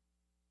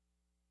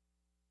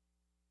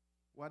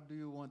 What do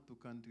you want to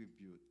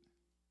contribute?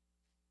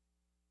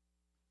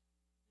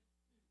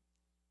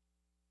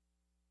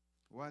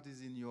 What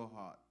is in your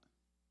heart?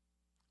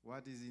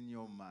 What is in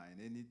your mind?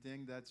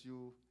 Anything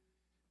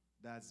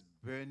that's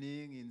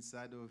burning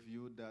inside of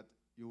you that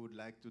you would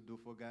like to do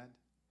for God?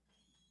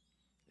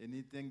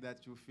 Anything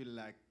that you feel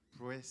like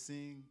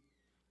pressing?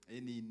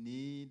 Any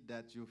need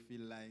that you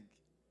feel like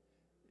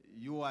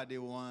you are the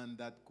one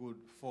that could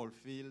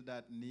fulfill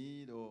that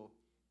need or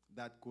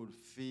that could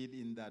fill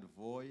in that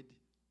void?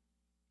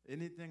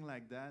 Anything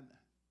like that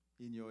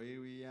in your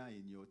area,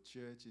 in your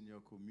church, in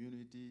your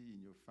community,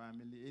 in your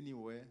family,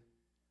 anywhere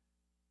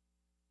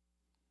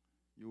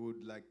you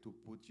would like to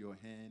put your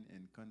hand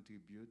and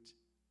contribute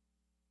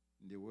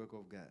in the work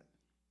of God.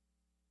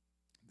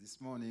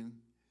 This morning,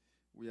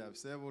 we have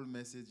several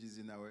messages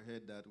in our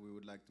head that we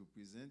would like to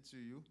present to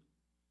you,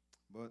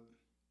 but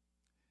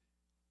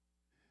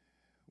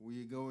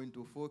we're going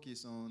to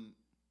focus on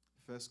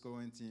 1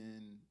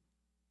 Corinthians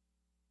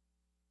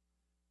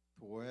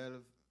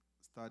 12,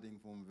 starting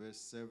from verse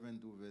 7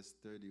 to verse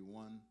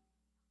 31,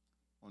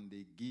 on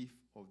the gift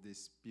of the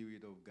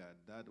Spirit of God.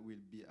 That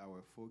will be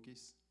our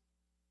focus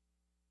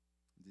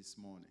this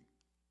morning.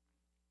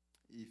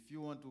 If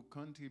you want to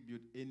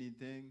contribute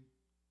anything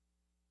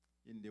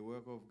in the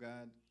work of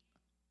God,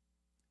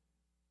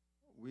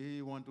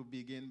 we want to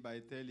begin by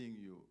telling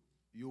you,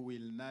 you will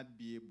not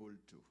be able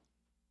to.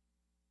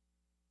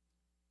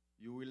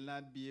 You will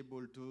not be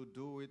able to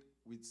do it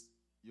with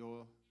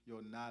your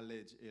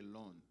knowledge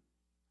alone.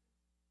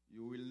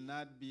 You will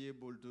not be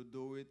able to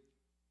do it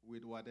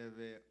with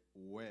whatever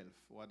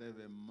wealth,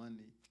 whatever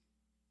money,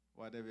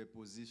 whatever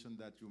position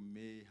that you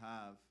may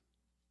have.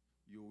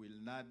 You will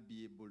not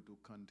be able to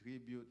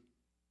contribute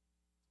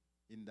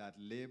in that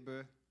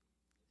labor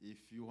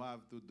if you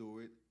have to do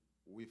it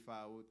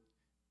without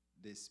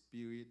the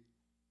Spirit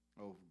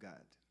of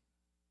God.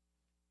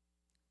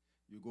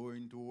 You're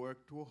going to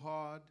work too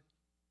hard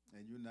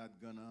and you're not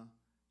going to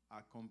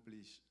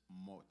accomplish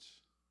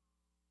much.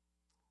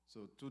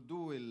 So to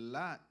do a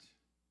lot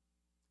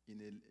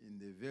in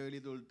the very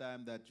little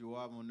time that you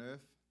have on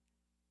earth,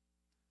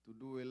 to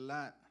do a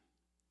lot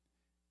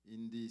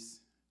in this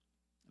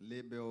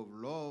labor of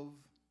love,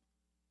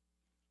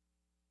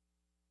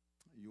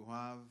 you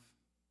have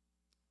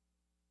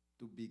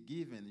to be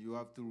given, you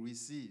have to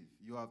receive,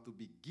 you have to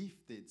be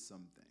gifted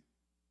something.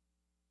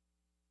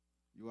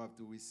 You have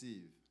to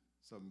receive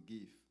some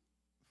gift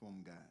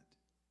from God.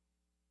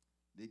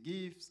 The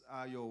gifts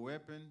are your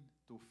weapon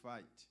to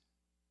fight.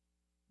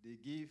 The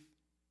gifts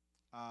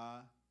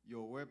are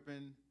your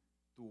weapon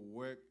to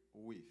work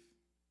with.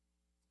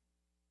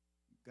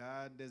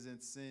 God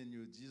doesn't send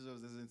you, Jesus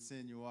doesn't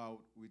send you out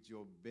with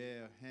your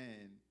bare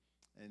hand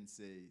and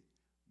say,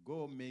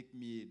 go make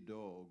me a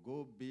door,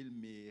 go build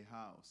me a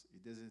house. He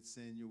doesn't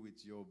send you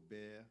with your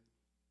bare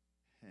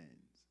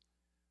hands.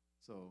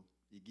 So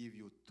he gives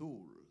you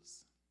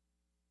tools.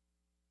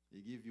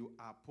 He gives you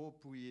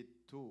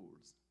appropriate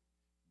tools.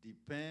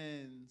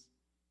 Depends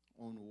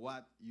on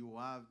what you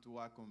have to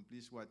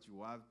accomplish, what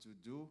you have to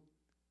do,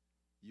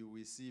 you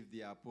receive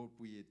the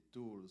appropriate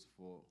tools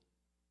for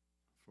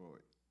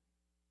it.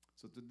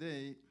 So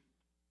today,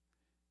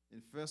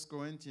 in 1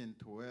 Corinthians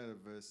 12,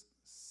 verse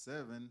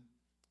 7,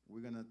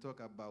 we're going to talk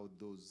about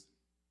those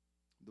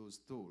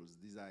tools.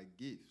 These are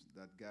gifts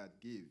that God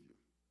gave you.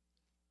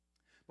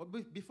 But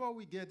before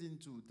we get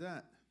into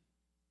that,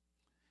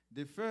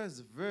 the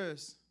first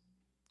verse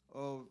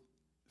of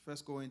 1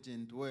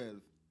 Corinthians 12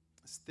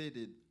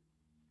 stated,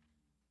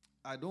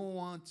 I don't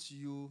want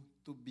you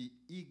to be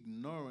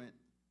ignorant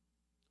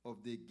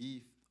of the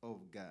gift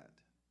of God.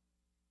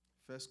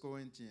 1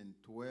 Corinthians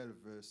 12,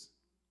 verse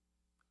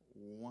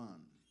 1.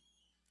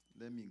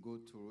 Let me go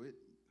through it.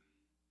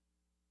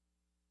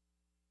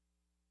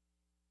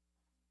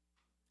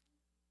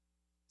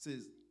 It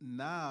says,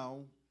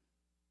 now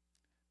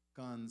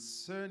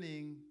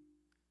concerning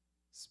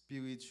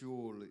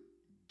spiritual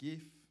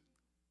gift,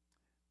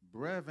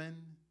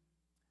 brethren,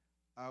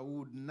 I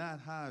would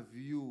not have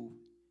you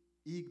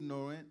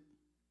ignorant.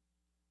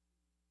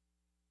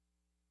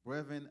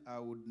 Brethren, I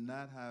would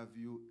not have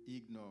you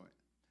ignorant.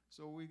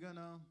 So we're going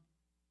to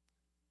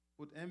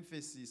put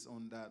emphasis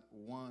on that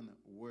one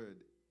word,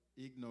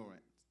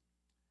 ignorant.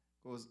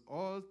 Because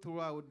all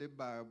throughout the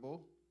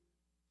Bible,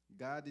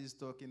 God is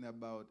talking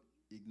about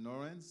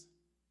ignorance.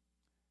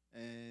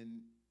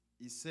 And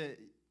he said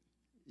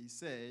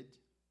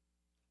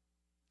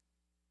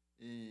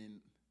in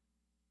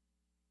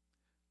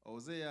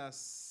Hosea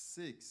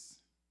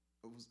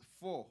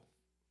 4,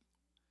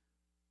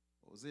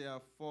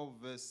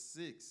 verse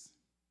 6,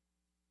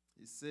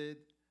 he said,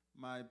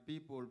 my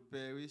people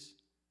perish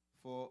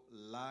for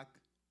lack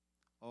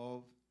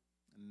of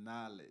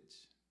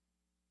knowledge.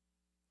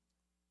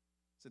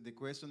 So the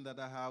question that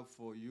I have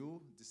for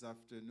you this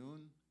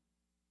afternoon,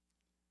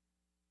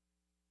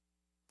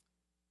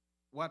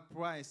 what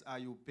price are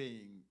you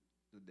paying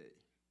today?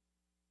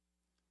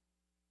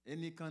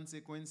 Any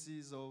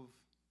consequences of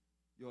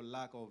your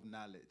lack of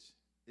knowledge?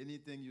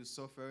 Anything you're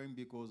suffering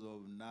because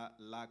of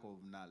lack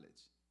of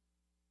knowledge?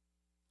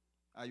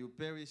 Are you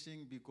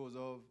perishing because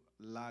of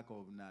lack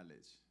of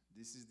knowledge?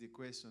 This is the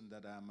question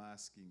that I'm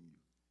asking you.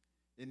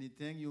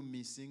 anything you're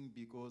missing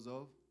because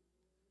of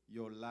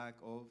your lack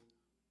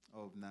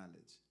of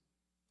knowledge.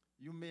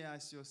 You may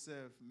ask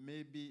yourself,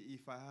 maybe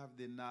if I have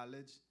the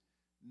knowledge,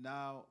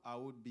 now I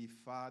would be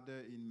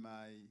farther in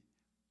my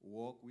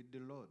walk with the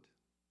Lord.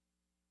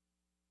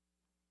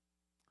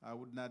 I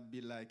would not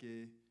be like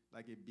a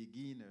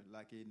beginner,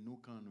 like a new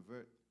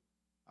convert.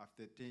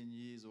 After 10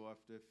 years or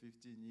after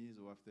 15 years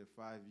or after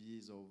 5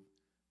 years of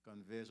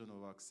conversion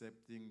or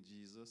accepting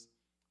Jesus,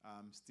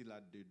 I'm still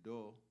at the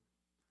door.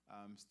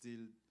 I'm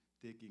still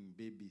taking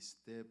baby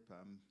steps.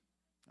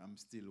 I'm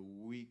still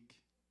weak.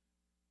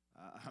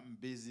 I'm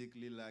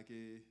basically like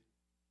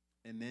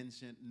an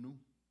ancient new.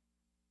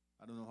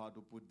 I don't know how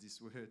to put this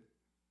word.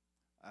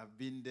 I've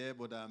been there,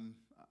 but I'm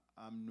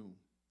new.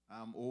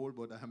 I'm old,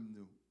 but I'm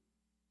new.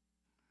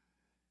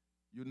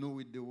 You know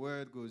with the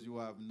word because you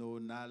have no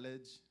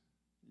knowledge,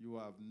 you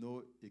have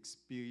no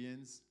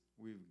experience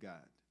with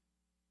God.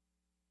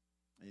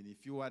 And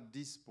if you are at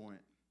this point,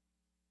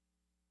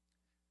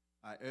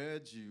 I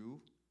urge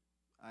you,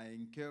 I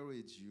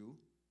encourage you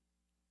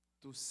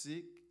to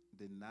seek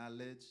the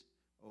knowledge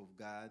of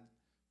God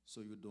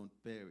so you don't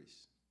perish.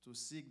 To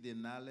seek the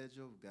knowledge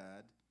of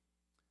God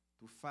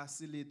to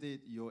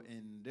facilitate your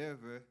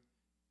endeavor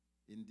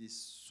in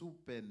this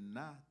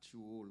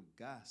supernatural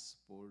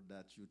gospel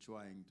that you're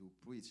trying to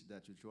preach,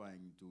 that you're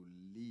trying to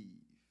live.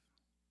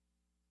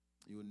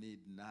 You need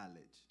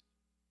knowledge.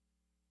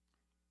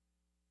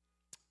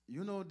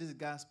 You know this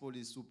gospel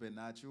is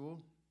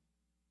supernatural.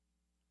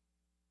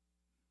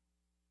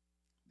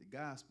 The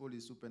gospel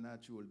is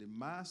supernatural. The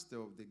master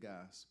of the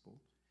gospel,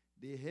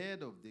 the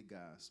head of the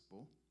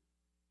gospel,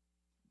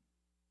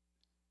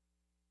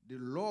 the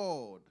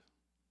Lord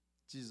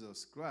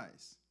Jesus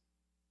Christ,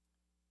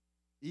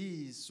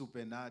 He is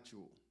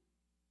supernatural.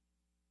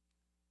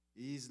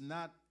 He is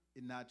not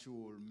a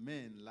natural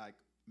man like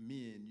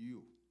me and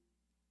you.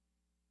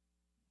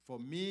 For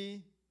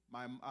me,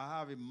 I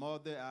have a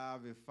mother, I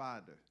have a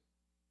father.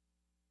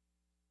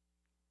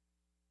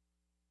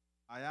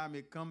 I am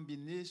a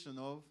combination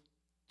of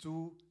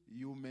two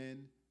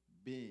human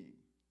beings.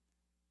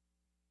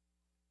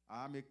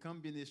 I am a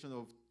combination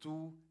of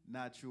two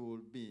natural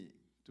beings,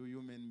 two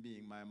human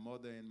beings, my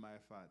mother and my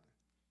father.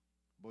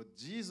 But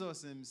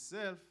Jesus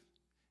himself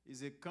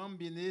is a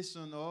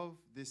combination of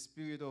the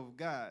Spirit of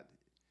God.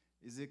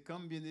 Is a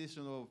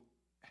combination of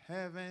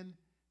heaven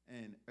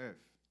and earth.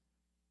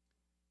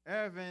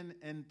 Heaven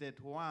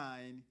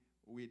intertwined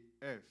with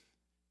earth.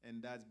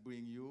 And that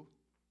brings you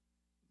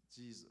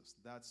Jesus.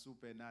 That's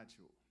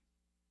supernatural.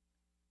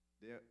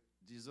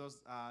 Jesus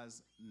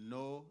has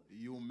no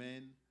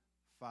human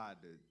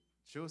father.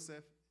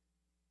 Joseph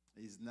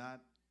is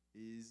not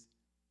his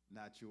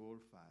natural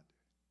father.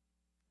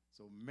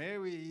 So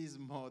Mary is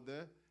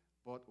mother,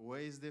 but where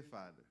is the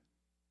father?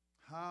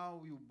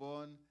 How you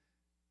born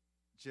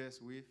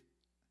just with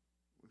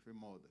a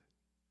mother?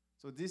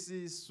 So this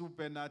is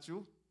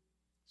supernatural.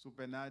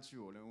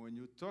 Supernatural. And when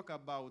you talk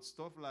about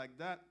stuff like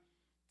that,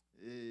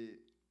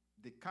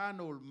 the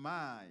carnal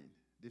mind,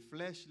 the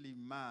fleshly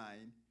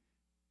mind,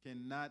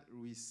 cannot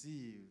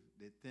receive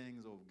the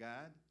things of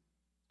God.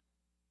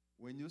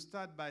 When you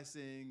start by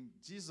saying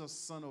Jesus,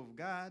 Son of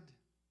God,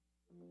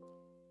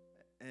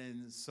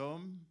 and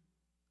some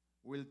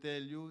will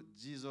tell you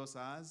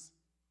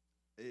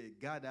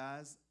God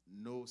has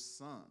no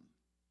son.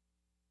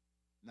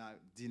 Now,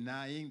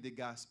 denying the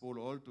gospel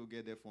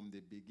altogether from the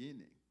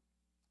beginning.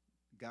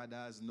 God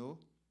has no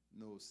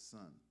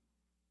son.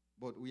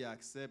 But we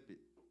accept it.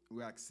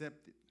 We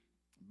accept it.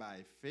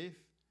 By faith,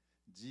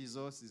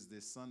 Jesus is the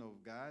Son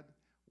of God.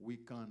 We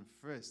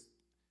confess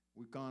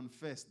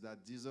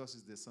that Jesus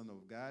is the Son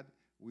of God.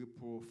 We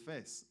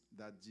profess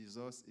that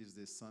Jesus is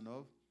the Son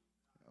of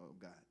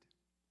God.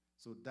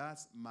 So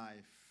that's my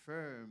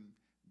firm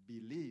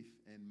belief,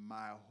 and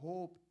my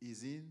hope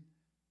is in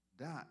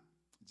that.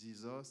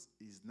 Jesus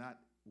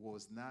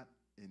was not,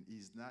 and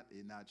is not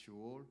a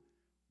natural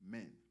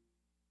man.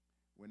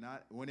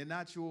 When a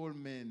natural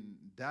man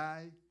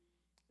died,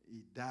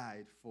 he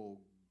died for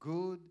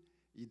good.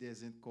 He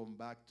doesn't come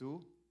back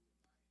to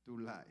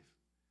life.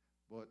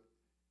 But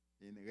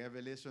in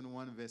Revelation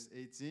 1 verse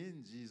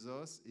 18,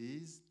 Jesus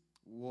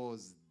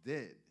was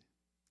dead.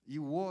 He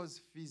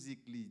was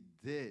physically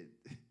dead.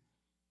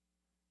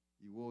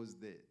 He was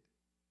dead.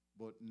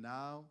 But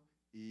now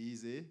he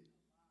is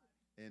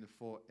and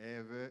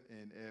forever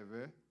and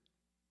ever.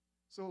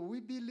 So we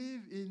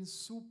believe in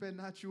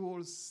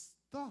supernatural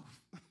stuff.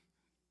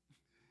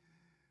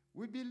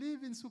 We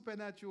believe in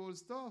supernatural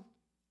stuff.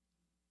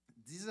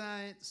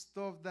 Design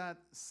stuff that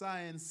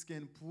science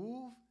can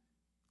prove.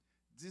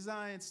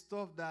 Design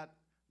stuff that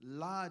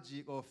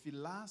logic or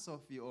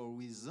philosophy or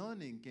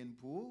reasoning can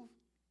prove.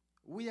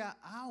 We are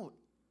out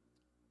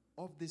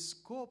of the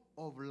scope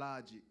of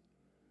logic.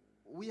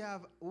 We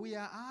are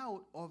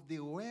out of the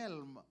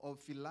realm of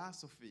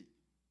philosophy.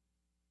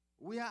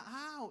 We are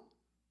out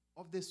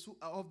of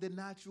the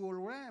natural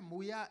realm.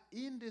 We are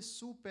in the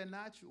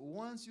supernatural.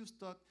 Once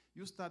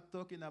you start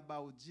talking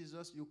about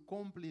Jesus, you're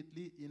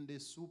completely in the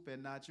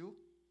supernatural.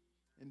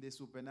 in the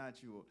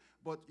supernatural.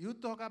 But you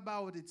talk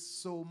about it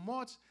so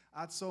much,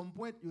 at some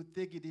point you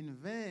take it in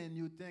vain.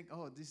 You think,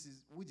 oh,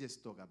 we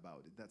just talk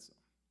about it. That's all.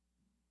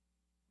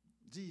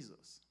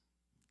 Jesus.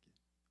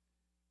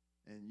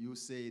 Okay. And you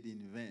say it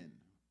in vain.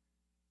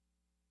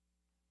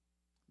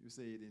 You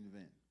say it in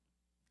vain.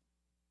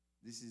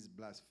 This is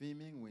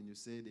blaspheming when you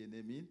say the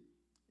name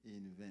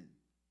in vain.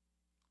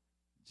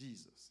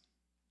 Jesus.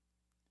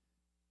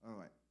 All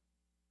right.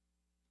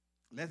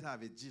 Let's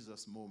have a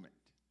Jesus moment.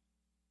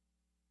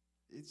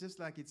 It's just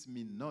like it's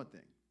mean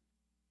nothing.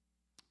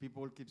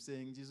 People keep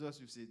saying Jesus,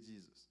 you say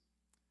Jesus.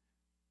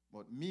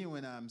 But me,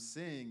 when I'm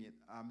saying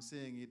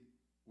it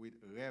with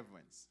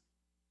reverence.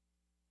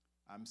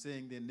 I'm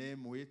saying the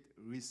name with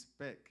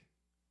respect.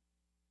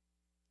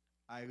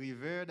 I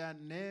revere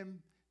that name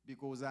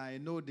because I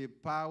know the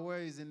power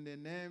is in the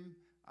name.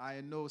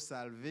 I know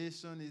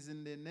salvation is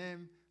in the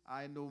name.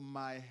 I know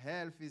my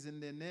health is in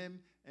the name.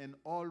 And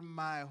all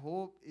my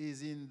hope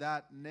is in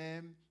that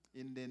name,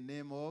 in the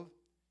name of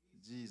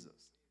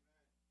Jesus.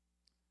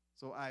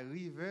 So I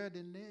revere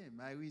the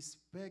name. I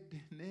respect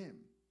the name.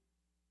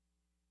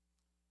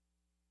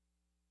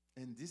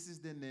 And this is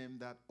the name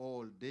that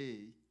all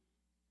day,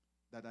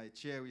 that I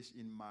cherish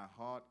in my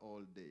heart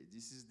all day.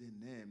 This is the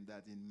name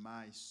that in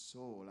my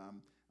soul,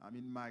 I'm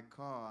in my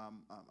car,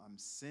 I'm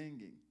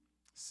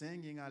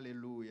singing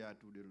hallelujah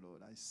to the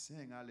Lord. I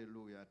sing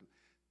hallelujah to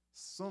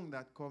song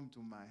that come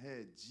to my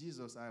head.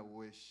 Jesus, I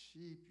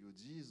worship you.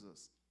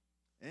 Jesus,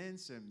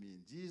 answer me.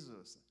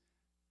 Jesus,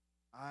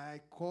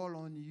 I call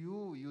on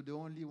you. You're the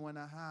only one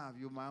I have.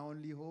 You're my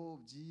only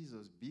hope.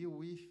 Jesus, be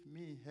with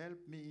me. Help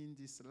me in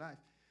this life.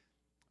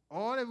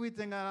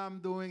 Everything that I'm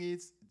doing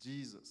is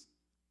Jesus.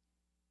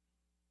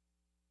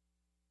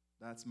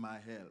 That's my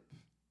help.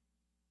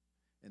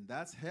 And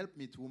that's helped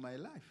me through my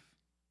life.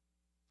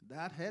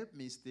 That helped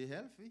me stay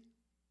healthy.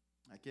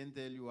 I can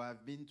tell you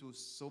I've been through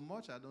so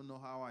much. I don't know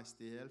how I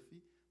stay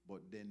healthy,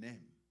 but the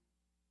name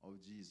of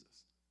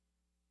Jesus.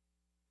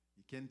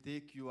 He can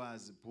take you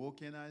as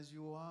broken as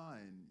you are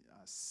and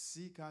as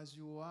sick as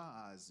you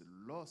are, as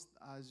lost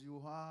as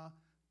you are,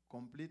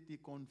 completely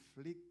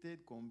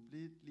conflicted,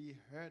 completely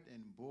hurt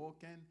and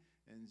broken,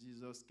 and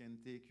Jesus can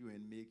take you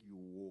and make you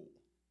whole.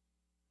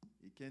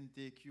 He can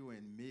take you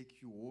and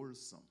make you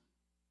wholesome,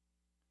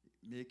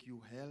 make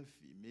you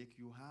healthy, make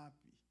you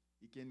happy.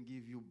 He can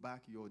give you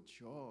back your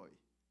joy.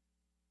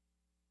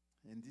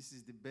 And this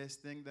is the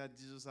best thing that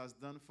Jesus has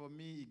done for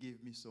me. He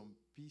gave me some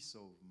peace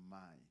of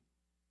mind.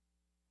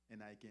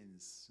 And I can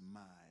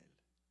smile.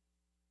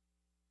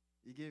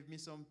 He gave me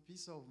some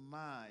peace of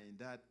mind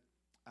that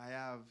I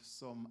have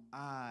some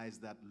eyes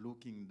that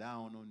looking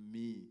down on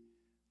me.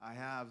 I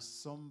have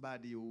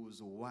somebody who's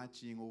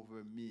watching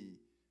over me.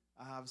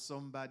 I have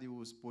somebody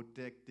who's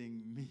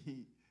protecting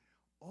me.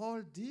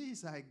 All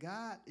this I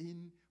got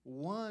in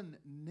one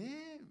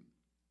name.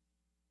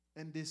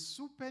 And the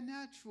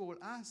supernatural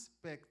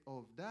aspect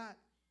of that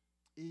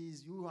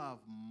is you have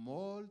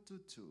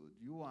multitude,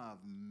 you have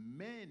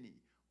many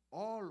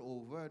all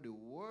over the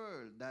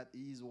world that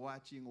is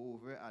watching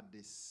over at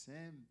the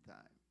same time.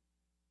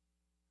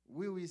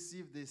 We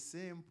receive the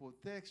same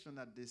protection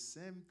at the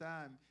same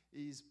time.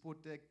 He is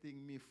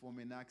protecting me from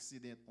an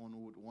accident on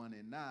Route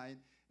 109.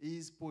 He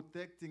is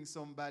protecting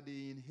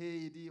somebody in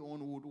Haiti on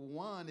Route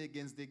 1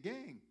 against the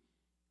gang.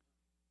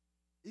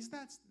 Is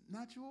that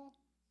natural?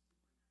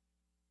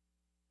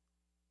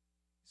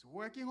 It's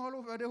working all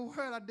over the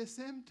world at the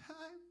same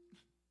time.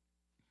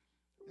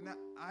 And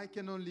I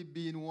can only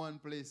be in one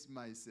place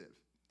myself.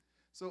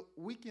 So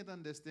we can't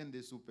understand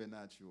the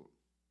supernatural.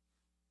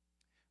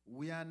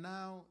 We are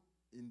now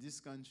in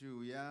this country,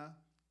 we are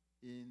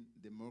in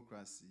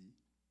democracy.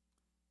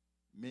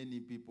 Many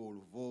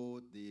people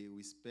vote, they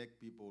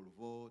respect people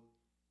vote.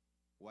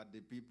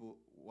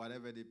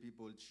 Whatever the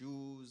people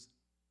choose,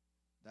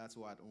 that's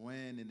what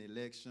wins an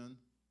election.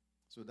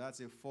 So that's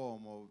a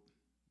form of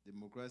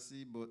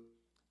democracy, but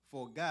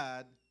for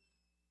God,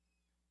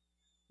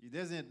 He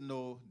doesn't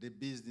know the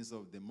business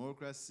of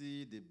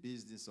democracy, the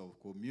business of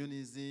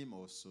communism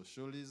or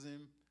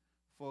socialism.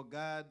 For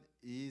God,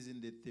 He is in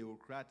the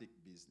theocratic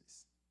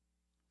business.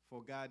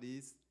 For God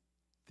is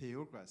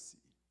theocracy.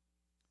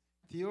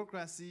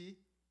 Theocracy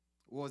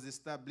was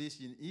established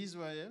in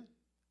Israel.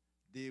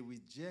 They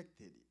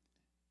rejected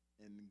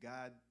it. And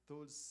God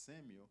told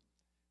Samuel,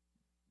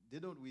 they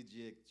don't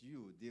reject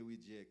you, they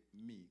reject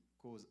me,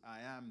 because I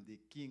am the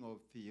king of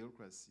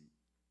theocracy.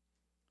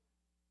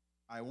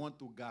 I want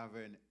to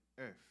govern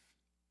earth.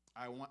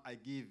 I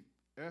give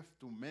earth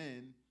to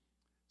man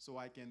so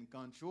I can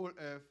control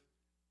earth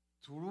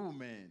through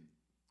man.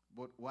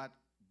 But what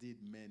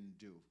did men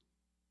do?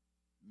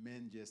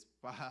 Men just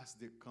passed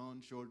the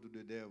control to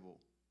the devil.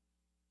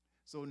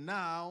 So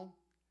now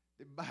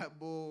the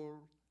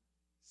Bible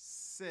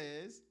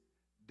says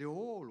the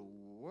whole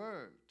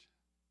world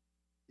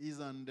is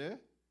under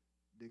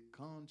the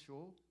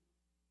control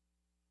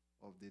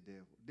of the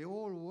devil. The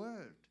whole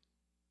world.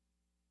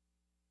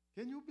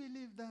 Can you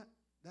believe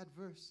that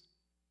verse?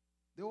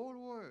 The whole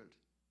world.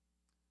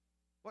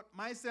 But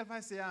myself, I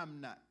say I'm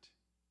not.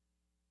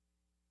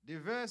 The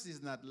verse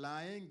is not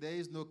lying. There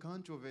is no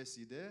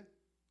controversy there.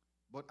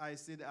 But I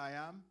said I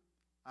am.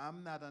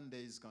 I'm not under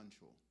his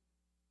control.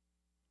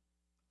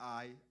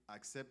 I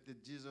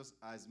accepted Jesus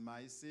as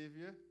my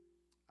Savior.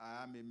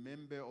 I am a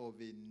member of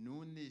a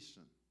new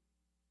nation.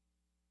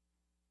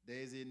 There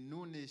is a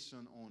new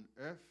nation on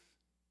earth.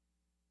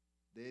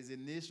 There is a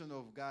nation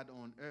of God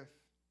on earth.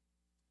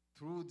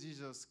 Through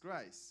Jesus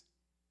Christ,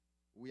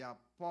 we are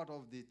part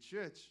of the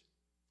church.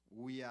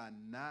 We are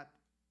not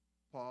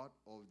part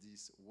of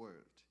this world.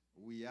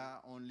 We are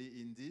only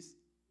in this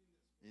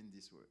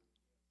world.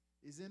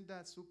 Isn't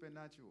that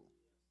supernatural?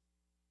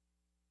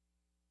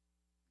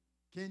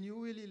 Can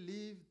you really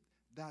live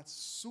that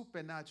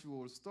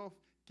supernatural stuff?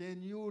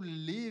 Can you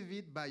live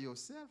it by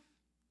yourself?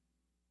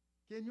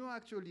 Can you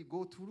actually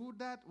go through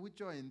that with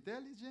your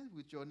intelligence,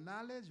 with your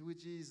knowledge,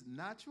 which is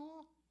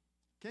natural?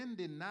 Can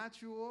the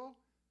natural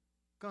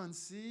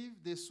conceive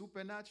the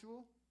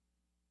supernatural?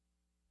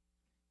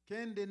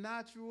 Can the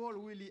natural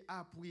really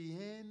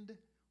apprehend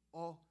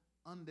or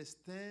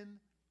understand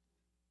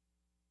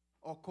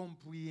or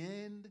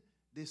comprehend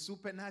the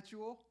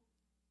supernatural?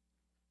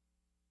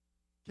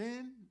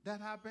 Can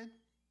that happen?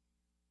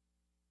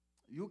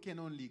 You can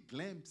only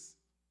glimpse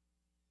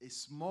a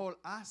small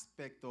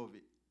aspect of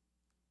it.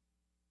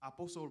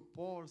 Apostle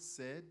Paul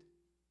said,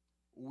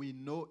 we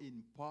know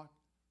in part,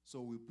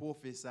 so we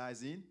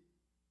prophesy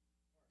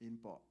in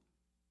part.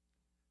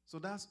 So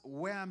that's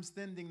where I'm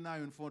standing now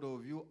in front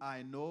of you.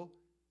 I know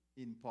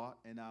in part,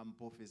 and I'm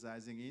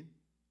prophesying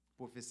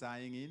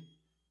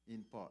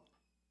in part.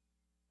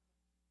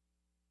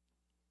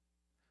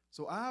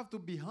 So I have to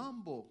be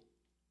humble.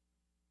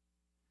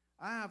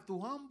 I have to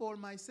humble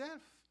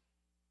myself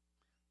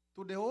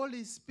to the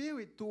Holy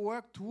Spirit to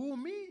work through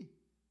me.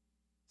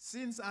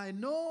 Since I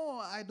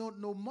know I don't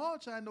know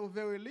much, I know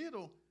very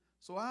little.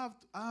 So I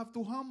have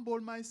to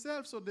humble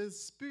myself so the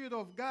Spirit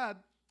of God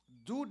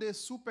do the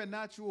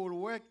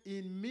supernatural work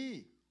in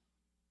me.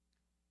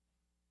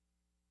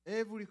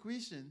 Every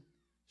Christian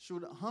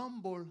should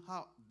humble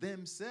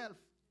themselves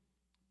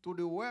to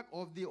the work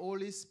of the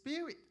Holy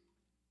Spirit.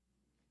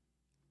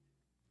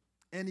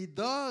 And he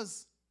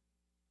does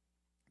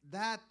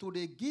that to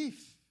the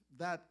gift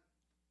that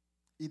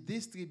he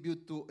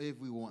distributes to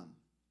everyone.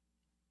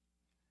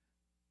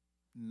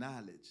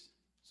 Knowledge.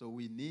 So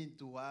we need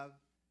to have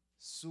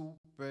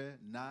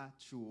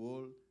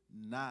supernatural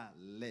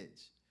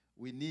knowledge.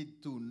 We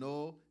need to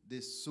know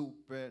the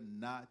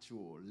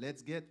supernatural.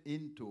 Let's get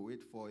into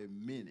it for a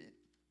minute.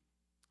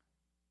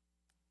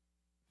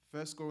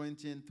 1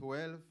 Corinthians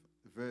 12,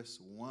 verse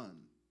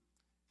 1.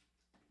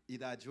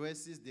 It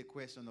addresses the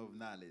question of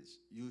knowledge.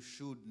 You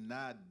should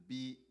not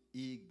be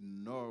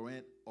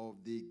ignorant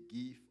of the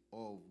gift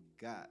of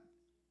God.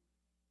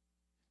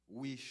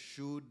 We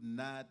should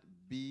not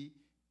be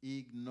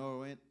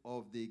ignorant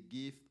of the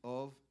gift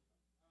of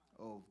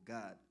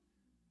God.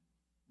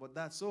 But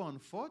that's so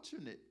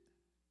unfortunate.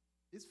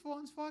 It's so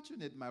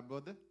unfortunate, my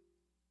brother.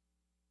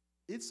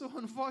 It's so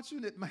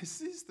unfortunate, my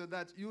sister,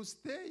 that you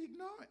stay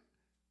ignorant.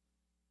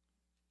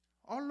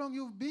 How long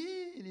you've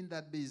been in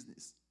that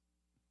business?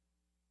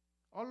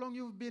 How long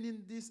you've been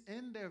in this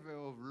endeavor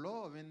of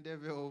love,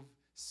 endeavor of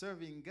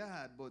serving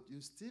God, but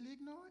you still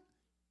ignorant?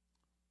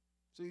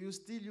 So you're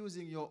still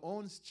using your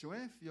own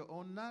strength, your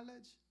own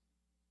knowledge?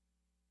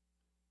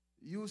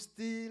 You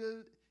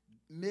still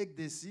make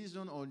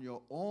decisions on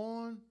your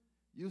own?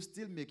 You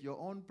still make your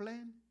own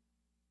plan?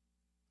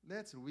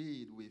 Let's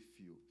read with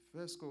you.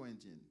 1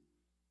 Corinthians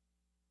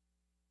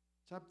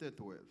chapter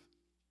 12.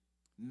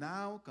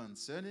 Now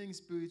concerning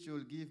spiritual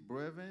gift,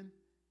 brethren,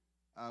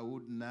 I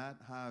would not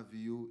have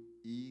you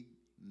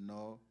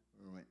ignorant.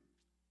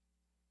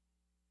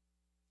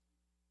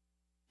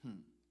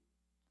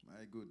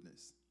 My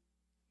goodness.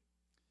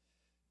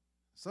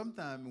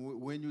 Sometimes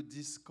when you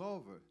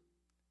discover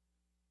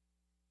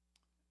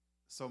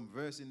some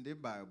verse in the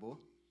Bible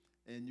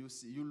and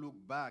you look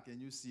back and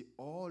you see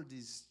all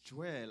this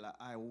trail,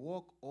 I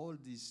walk all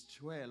this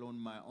trail on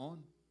my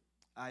own.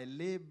 I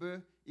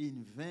labor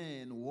in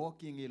vain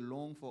walking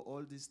alone for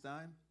all this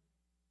time.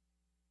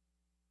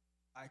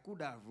 I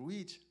could have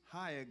reached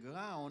higher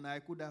ground. I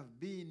could have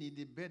been in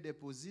a better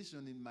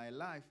position in my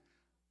life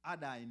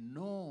had I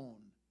known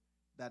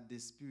that the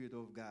Spirit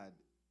of God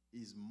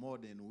is more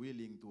than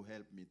willing to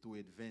help me, to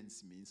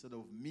advance me. Instead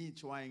of me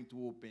trying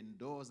to open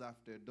doors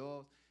after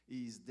doors,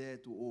 He is there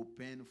to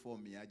open for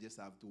me. I just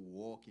have to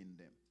walk in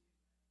them.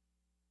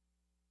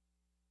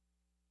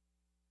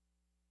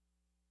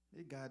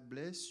 May God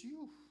bless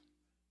you.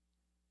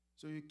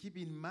 So you keep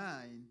in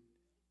mind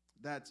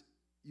that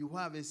you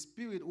have a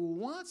Spirit who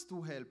wants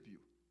to help you.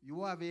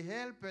 You have a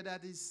helper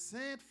that is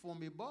sent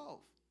from above.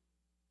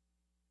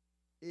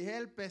 A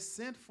helper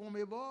sent from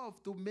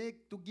above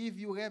to give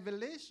you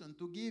revelation,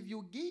 to give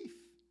you gift,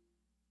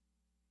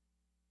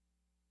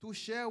 to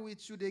share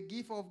with you the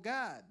gift of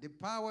God, the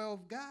power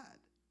of God.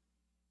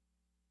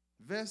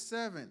 Verse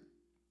 7.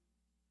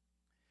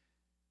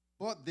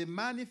 But the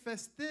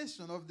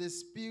manifestation of the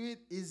Spirit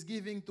is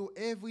given to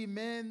every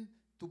man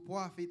to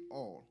profit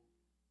all.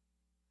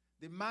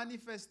 The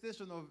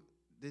manifestation of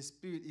the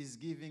Spirit is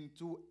giving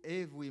to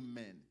every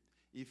man.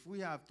 If we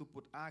have to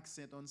put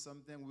accent on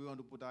something, we want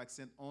to put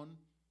accent on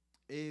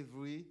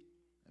every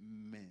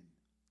man.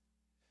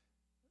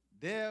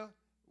 There,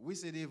 we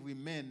said every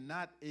man,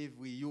 not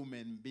every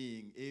human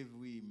being,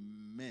 every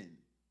man.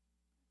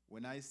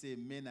 When I say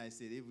men, I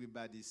said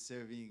everybody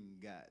serving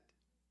God.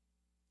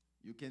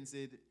 You can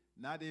say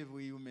not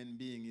every human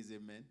being is a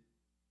man.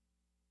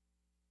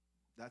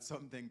 That's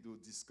something to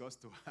discuss,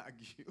 to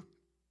argue.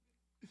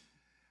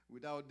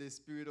 Without the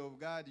Spirit of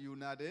God, you're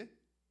not a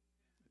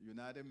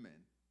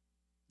man.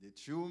 The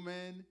true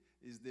man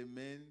is the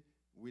man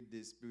with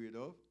the Spirit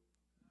of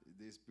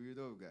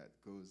God.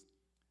 Because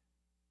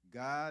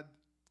God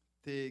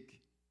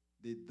take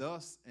the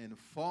dust and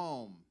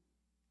form,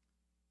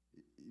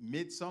 he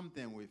made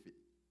something with it.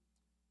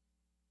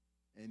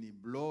 And he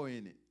blow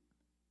in it.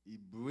 He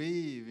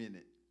breathe in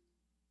it.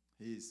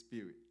 His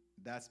Spirit.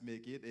 That's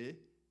make it a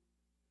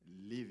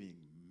living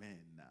man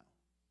now.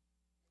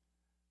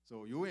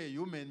 So you're a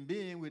human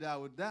being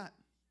without that.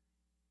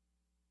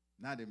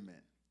 Not a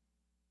man.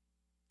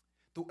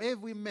 To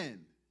every man,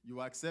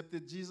 you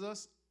accepted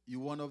Jesus, you're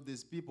one of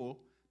these people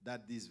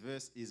that this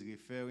verse is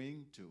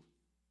referring to.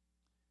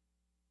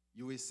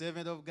 You're a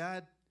servant of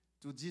God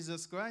to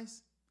Jesus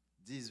Christ,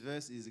 this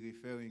verse is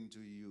referring to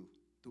you.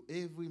 To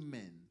every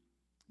man,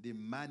 the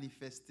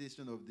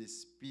manifestation of the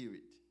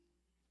Spirit.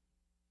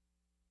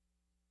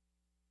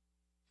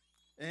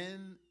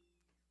 And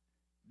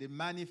the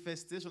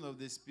manifestation of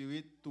the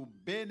Spirit to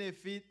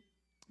benefit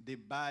the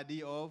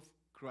body of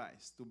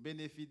Christ, to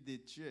benefit the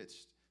church,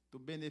 to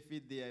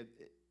benefit the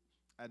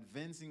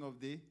advancing of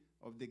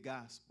the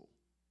gospel,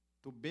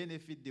 to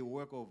benefit the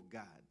work of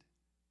God.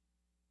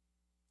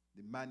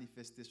 The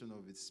manifestation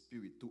of the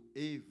Spirit to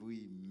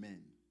every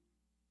man.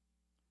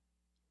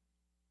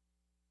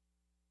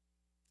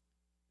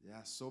 There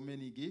are so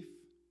many gifts.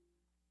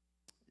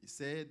 He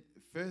said,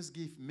 first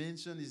gift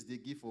mentioned is the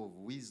gift of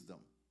wisdom,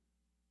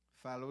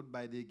 followed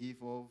by the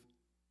gift of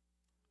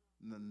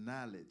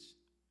knowledge.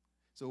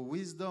 So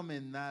wisdom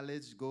and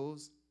knowledge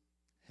goes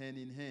hand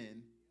in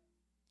hand.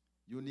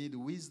 You need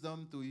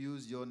wisdom to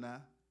use your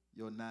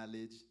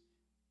knowledge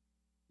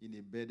in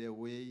a better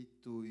way,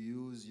 to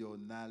use your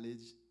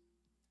knowledge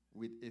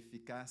with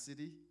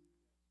efficacy.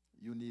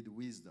 You need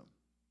wisdom.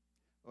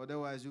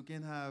 Otherwise, you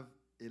can have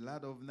a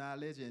lot of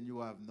knowledge and you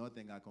have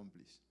nothing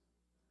accomplished.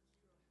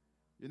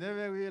 You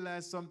never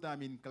realize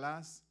sometime in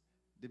class,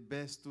 the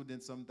best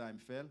student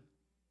sometimes fail.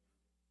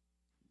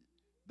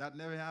 That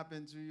never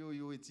happened to you.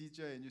 You're a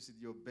teacher and you said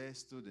your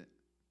best student,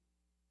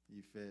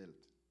 he failed.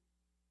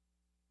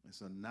 And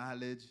so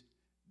knowledge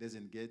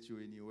doesn't get you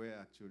anywhere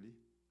actually.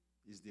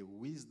 It's the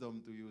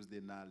wisdom to use the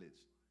knowledge.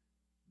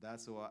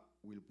 That's what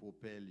will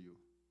propel you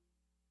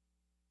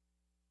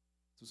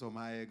to some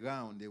higher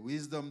ground. The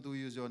wisdom to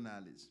use your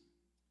knowledge.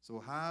 So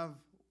have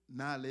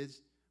knowledge,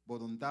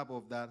 but on top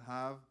of that,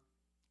 have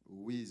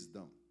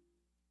wisdom.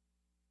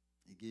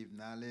 He gave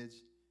knowledge,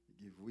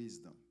 he gave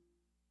wisdom.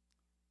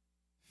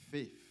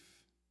 Faith.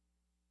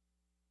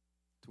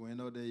 To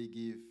another, he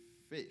gave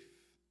faith.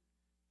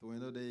 To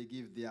another, he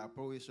gave the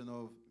operation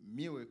of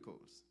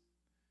miracles.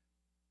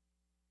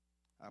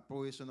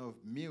 Operation of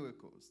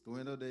miracles. To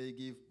another, he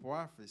gave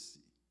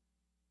prophecy.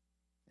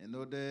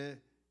 Another,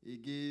 he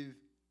gave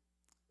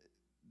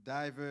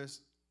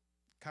diverse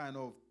kind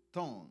of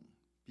tongue.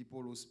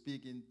 People who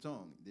speak in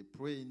tongue. They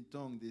pray in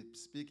tongue, they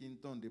speak in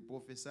tongue, they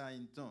prophesy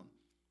in tongue.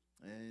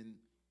 And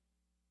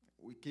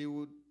we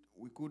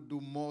could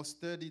do more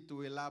study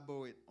to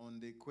elaborate on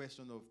the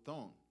question of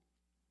tongue.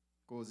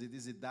 Because it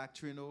is a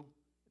doctrinal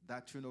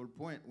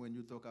point when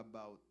you talk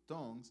about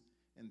tongues.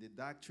 And the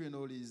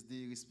doctrinal is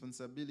the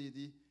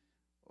responsibility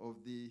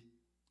of the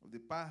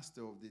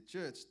pastor of the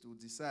church to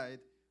decide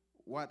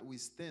what we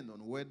stand on,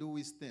 where do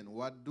we stand,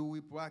 what do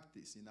we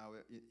practice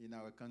in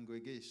our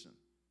congregation.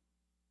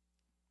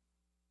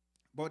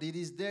 But it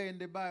is there in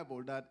the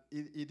Bible that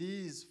it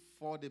is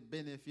for the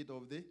benefit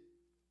of the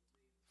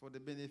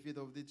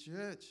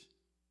church,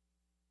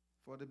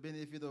 for the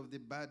benefit of the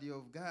body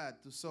of God.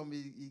 To some,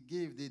 he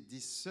gave the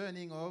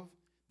discernment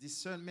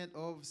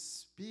of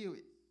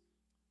spirit.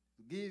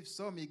 He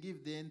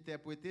gave the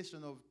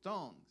interpretation of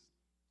tongues.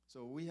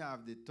 So we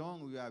have the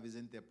tongue, we have his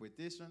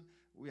interpretation,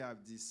 we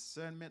have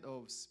discernment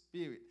of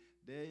spirit.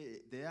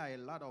 There are a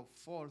lot of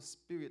false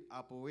spirit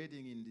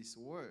operating in this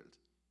world.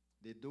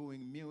 They're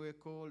doing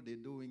miracles, they're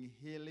doing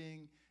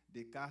healing,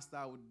 they cast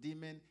out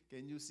demon.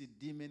 Can you see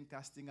demon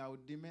casting out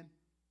demon?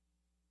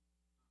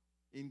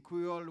 In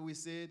Creole, we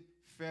said,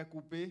 faire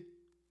couper,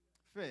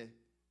 faire.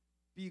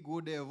 Puis go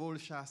devil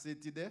chasser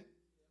ti de.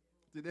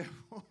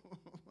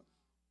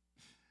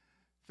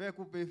 Faire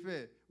couper,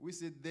 faire. We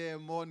said, there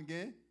mon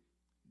gain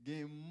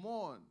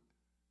mon.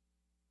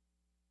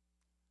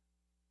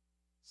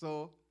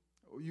 So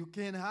you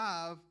can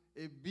have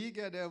a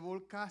bigger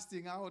devil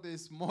casting out a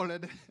smaller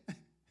devil.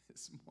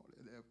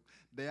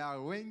 They are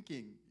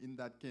ranking in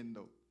that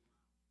kingdom.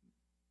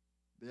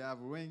 They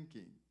have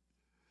ranking.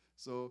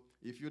 So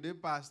if you're the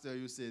pastor,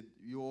 you said,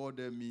 you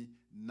order me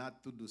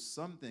not to do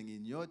something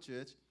in your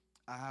church,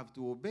 I have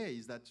to obey.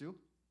 Is that true?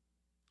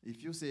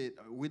 If you say,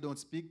 we don't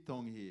speak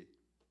tongue here,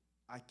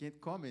 I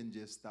can't come and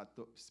just start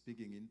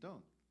speaking in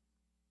tongue.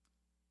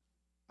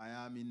 I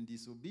am in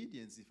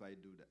disobedience if I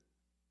do that.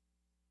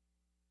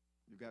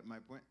 You got my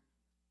point?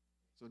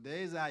 So there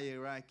is a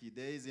hierarchy.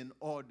 There is an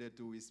order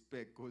to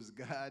respect, because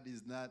God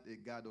is not a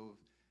God of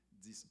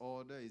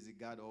disorder. He's a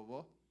God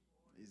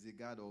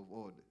of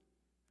order.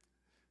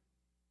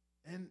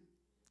 And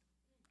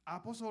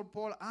Apostle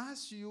Paul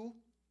asks you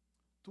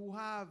to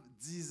have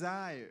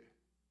desire.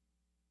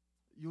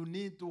 You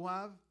need to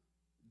have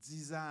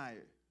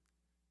desire.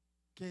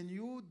 Can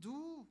you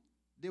do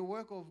the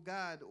work of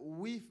God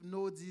with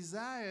no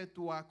desire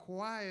to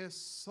acquire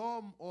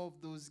some of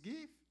those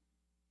gifts?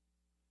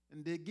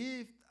 And the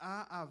gifts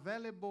are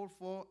available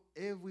for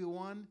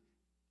everyone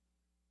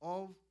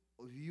of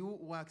you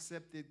who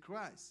accepted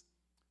Christ.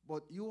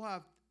 But you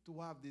have to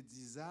have the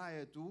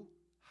desire to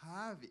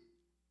have it.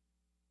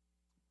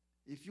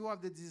 If you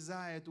have the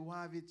desire to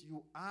have it,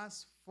 you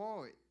ask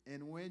for it.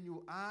 And when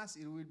you ask,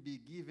 it will be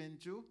given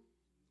to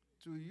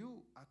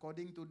you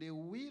according to the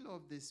will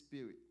of the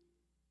Spirit.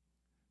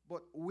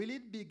 But will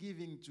it be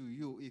given to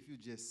you if you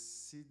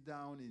just sit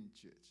down in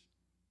church,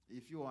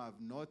 if you have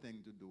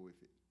nothing to do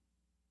with it?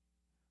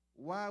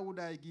 Why would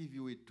I give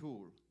you a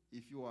tool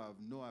if you have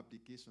no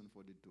application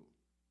for the tool?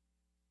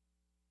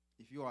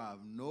 If you have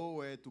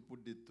nowhere to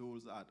put the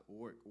tools at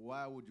work,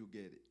 why would you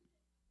get it?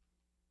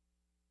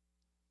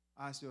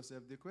 Ask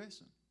yourself the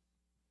question.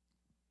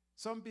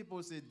 Some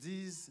people say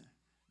this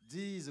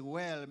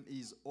realm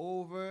is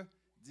over,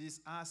 this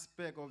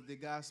aspect of the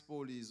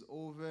gospel is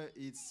over,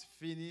 it's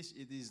finished,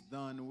 it is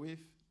done with.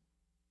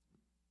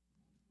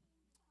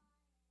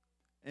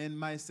 And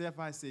myself,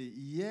 I say,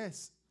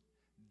 yes,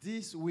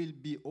 this will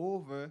be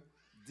over,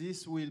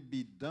 this will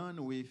be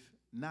done with,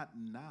 not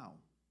now.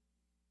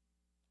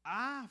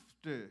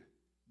 After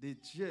the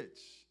church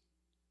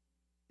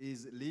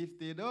is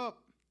lifted up,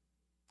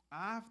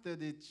 after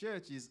the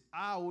church is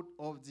out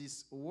of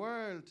this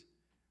world,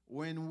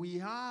 when we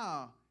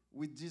are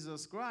with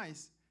Jesus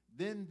Christ,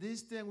 then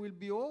this thing will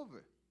be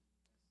over.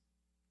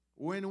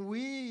 When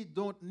we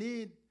don't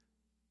need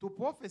to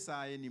prophesy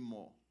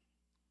anymore,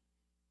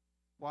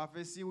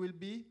 prophecy will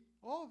be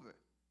over.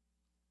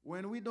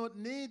 When we don't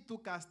need to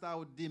cast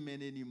out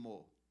demons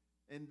anymore,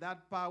 and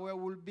that power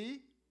will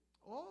be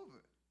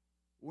over.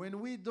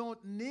 When we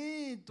don't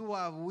need to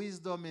have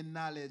wisdom and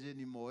knowledge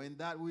anymore, and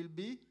that will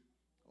be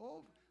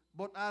over.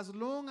 But as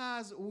long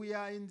as we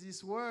are in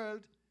this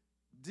world,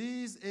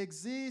 these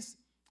exist,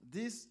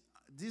 these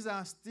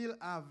are still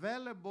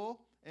available,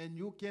 and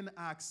you can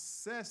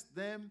access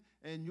them,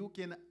 and you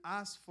can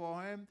ask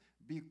for them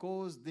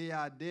because they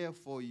are there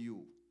for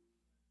you.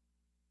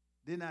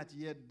 They're not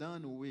yet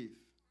done with.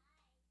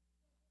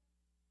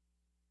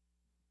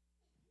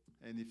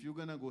 And if you're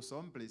going to go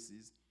some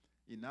places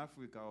in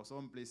Africa or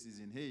some places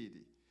in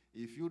Haiti,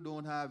 if you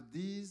don't have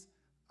these,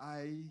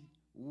 I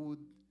would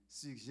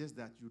suggest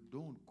that you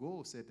don't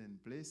go certain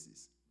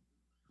places.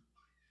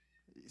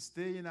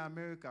 Stay in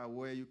America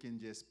where you can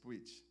just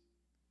preach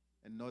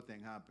and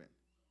nothing happen.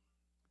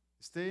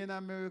 Stay in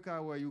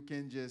America where you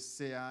can just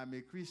say, I'm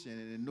a Christian,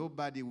 and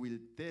nobody will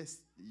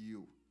test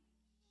you.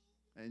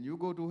 And you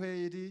go to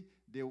Haiti,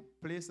 the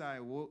place I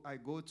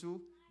go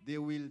to, they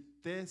will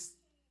test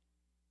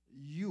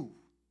you.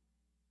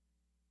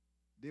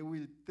 They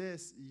will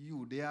test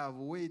you. They have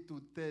a way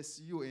to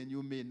test you, and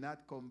you may not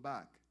come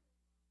back.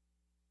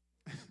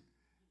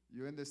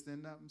 You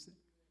understand that I'm saying?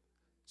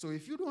 So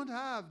if you don't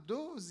have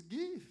those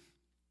gifts,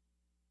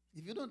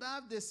 if you don't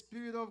have the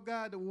Spirit of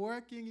God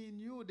working in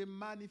you, the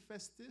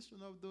manifestation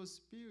of those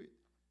spirits,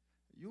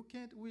 you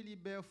can't really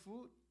bear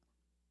fruit.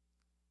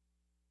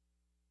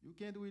 You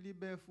can't really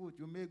bear fruit.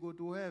 You may go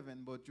to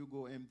heaven, but you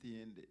go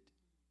empty-handed.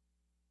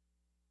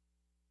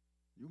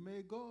 You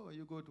may go,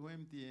 you go to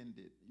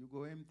empty-handed. You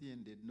go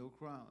empty-handed, no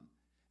crown.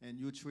 And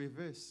you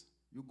traverse.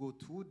 You go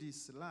through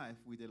this life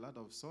with a lot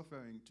of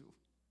suffering too.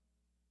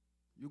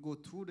 You go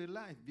through the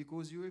life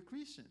because you're a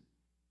Christian.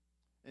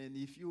 And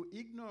if you're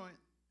ignorant,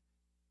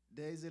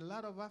 there is a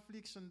lot of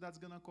affliction that's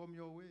going to come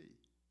your way.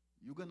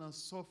 You're going to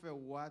suffer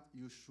what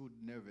you should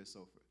never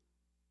suffer.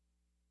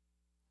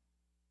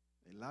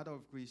 A lot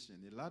of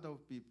Christians, a lot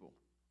of people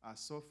are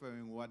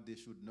suffering what they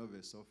should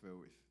never suffer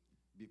with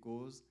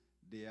because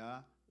they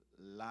are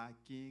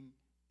lacking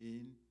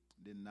in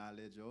the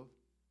knowledge of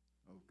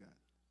God.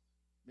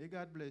 May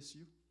God bless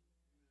you.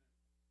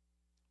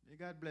 May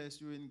God bless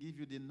you and give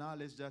you the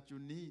knowledge that you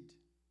need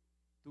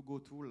to go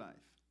through life.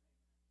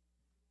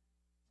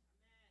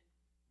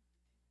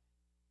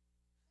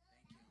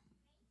 Thank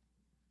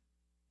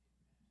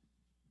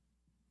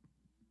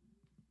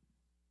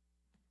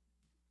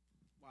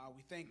you. Wow,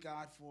 we thank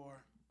God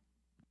for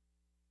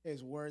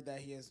his word that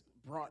he has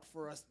brought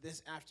for us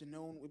this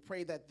afternoon. We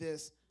pray that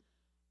this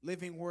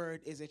living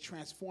word is a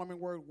transforming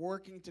word,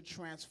 working to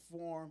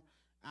transform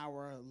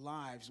our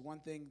lives. One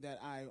thing that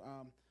I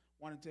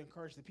wanted to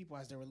encourage the people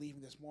as they were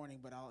leaving this morning,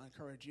 but I'll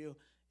encourage you,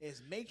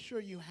 is make sure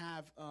you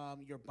have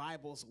your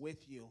Bibles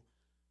with you.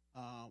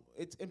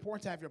 It's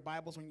important to have your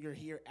Bibles when you're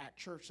here at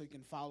church so you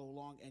can follow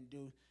along and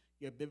do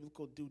your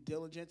biblical due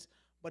diligence,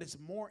 but it's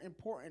more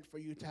important for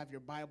you to have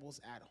your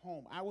Bibles at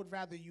home. I would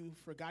rather you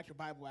forgot your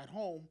Bible at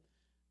home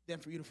than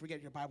for you to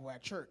forget your Bible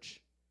at church.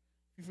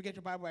 If you forget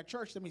your Bible at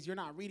church, that means you're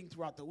not reading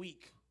throughout the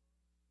week.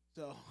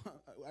 So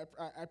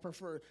I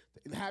prefer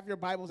to have your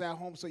Bibles at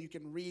home so you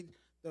can read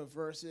the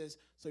verses,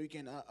 so you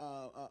can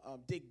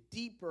dig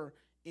deeper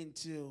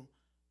into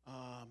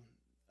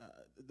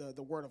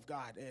the Word of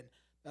God. And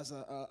that's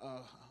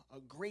a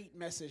great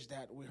message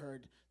that we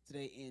heard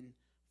today in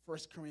 1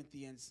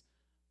 Corinthians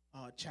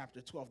chapter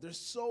 12. There's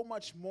so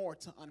much more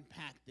to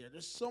unpack there.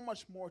 There's so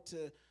much more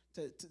to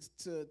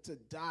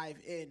dive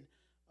in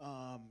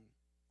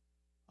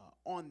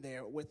on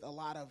there with a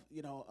lot of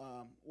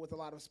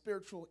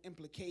spiritual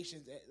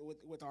implications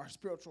with our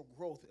spiritual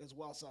growth as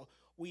well. So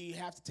we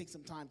have to take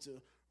some time to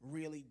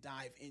really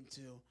dive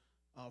into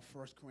 1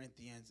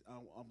 Corinthians.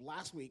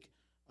 Last week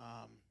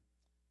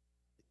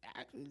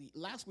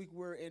we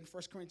were in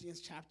 1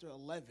 Corinthians chapter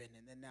 11,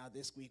 and then now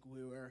this week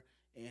we were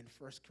in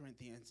 1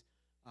 Corinthians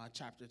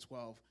chapter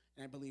 12.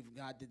 And I believe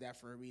God did that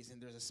for a reason.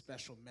 There's a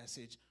special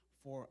message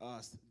for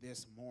us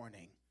this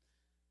morning.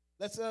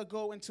 Let's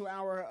go into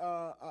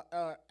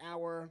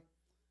our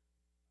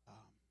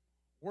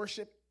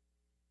worship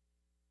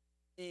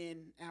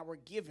in our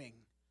giving,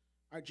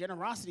 our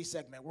generosity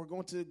segment. We're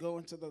going to go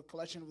into the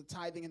collection of the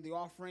tithing and the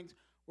offerings.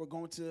 We're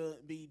going to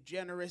be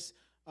generous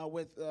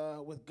with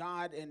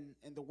God and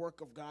the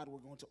work of God. We're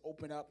going to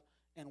open up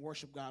and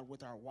worship God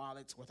with our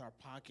wallets, with our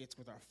pockets,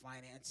 with our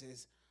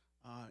finances.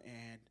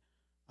 And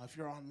if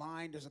you're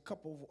online, there's a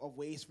couple of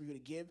ways for you to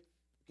give.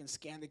 You can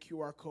scan the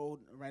QR code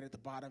right at the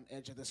bottom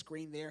edge of the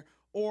screen there.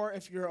 Or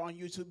if you're on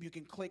YouTube, you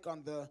can click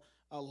on the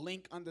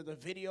link under the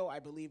video. I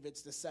believe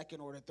it's the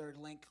second or the third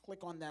link.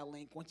 Click on that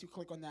link. Once you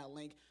click on that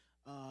link,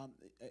 it'll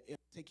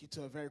take you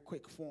to a very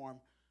quick form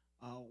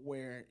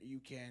where you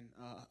can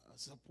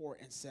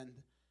support and send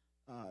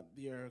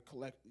your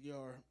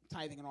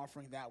tithing and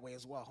offering that way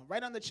as well.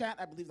 Right on the chat,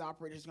 I believe the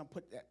operator is going to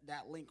put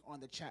that link on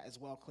the chat as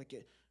well. Click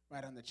it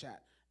right on the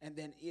chat. And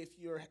then if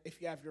you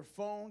have your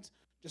phones,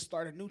 just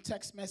start a new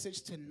text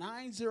message to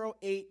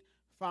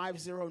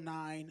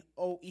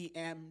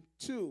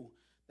 908-509-OEM2.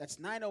 That's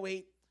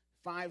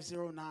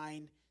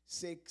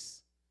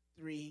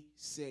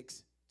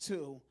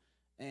 908-509-6362.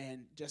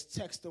 And just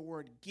text the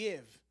word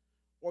give,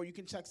 or you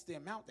can text the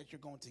amount that you're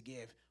going to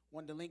give.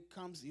 When the link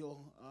comes, you're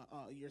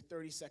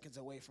 30 seconds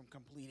away from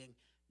completing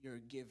your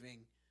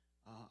giving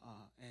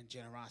and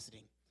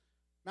generosity.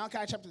 Malachi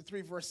chapter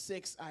 3, verse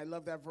 6, I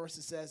love that verse.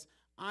 It says,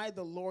 I,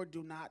 the Lord,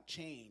 do not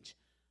change.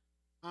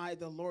 I,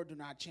 the Lord, do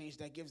not change.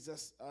 That gives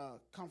us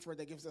comfort,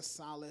 that gives us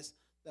solace,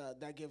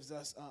 that gives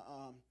us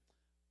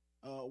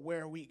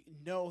where we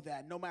know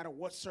that no matter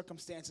what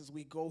circumstances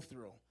we go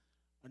through,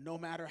 no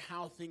matter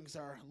how things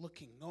are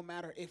looking, no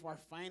matter if our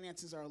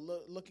finances are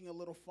looking a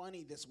little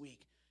funny this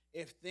week,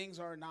 if things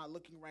are not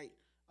looking right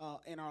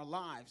in our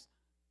lives,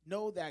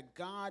 know that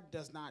God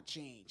does not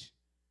change.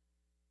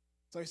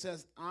 So he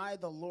says, I,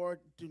 the Lord,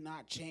 do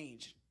not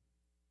change.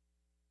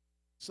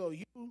 So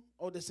you,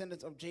 O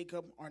descendants of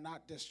Jacob, are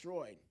not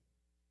destroyed.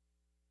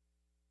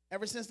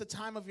 Ever since the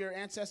time of your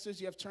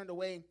ancestors, you have turned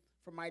away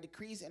from my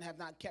decrees and have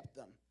not kept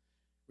them.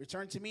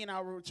 Return to me, and I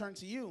will return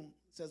to you,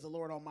 says the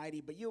Lord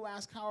Almighty. But you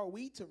ask, how are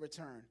we to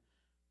return?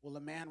 Will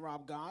a man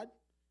rob God?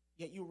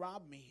 Yet you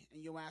rob me,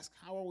 and you ask,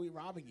 how are we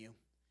robbing you?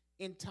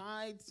 In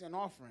tithes and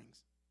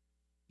offerings.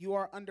 You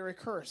are under a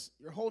curse,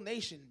 your whole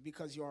nation,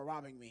 because you are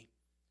robbing me.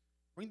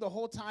 Bring the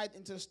whole tithe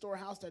into the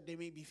storehouse, that there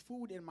may be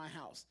food in my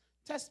house.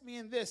 Test me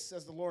in this,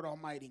 says the Lord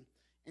Almighty,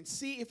 and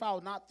see if I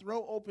will not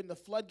throw open the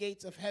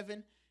floodgates of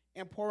heaven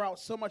and pour out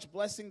so much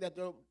blessing that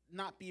there will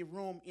not be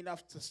room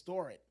enough to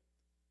store it.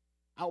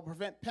 I will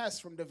prevent pests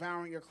from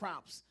devouring your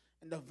crops,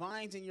 and the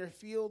vines in your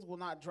field will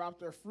not drop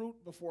their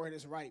fruit before it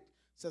is ripe,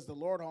 says the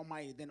Lord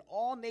Almighty. Then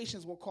all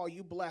nations will call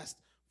you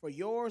blessed, for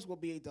yours will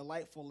be a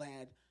delightful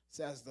land,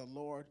 says the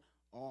Lord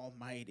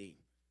Almighty.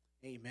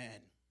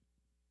 Amen.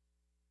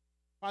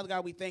 Father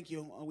God, we thank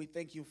you. We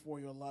thank you for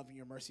your love and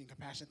your mercy and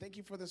compassion. Thank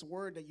you for this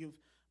word that you've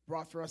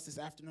brought for us this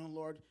afternoon,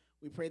 Lord.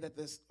 We pray that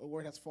this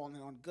word has fallen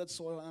on good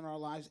soil in our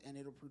lives, and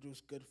it'll produce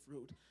good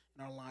fruit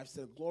in our lives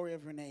to the glory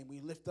of your name.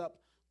 We lift up,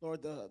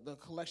 Lord, the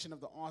collection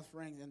of the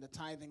offerings and the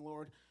tithing,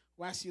 Lord.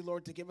 We ask you,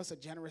 Lord, to give us a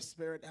generous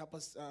spirit. Help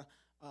us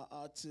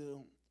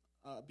to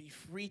be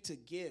free to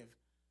give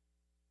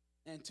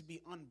and to be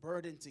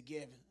unburdened to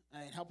give.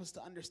 And help us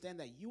to understand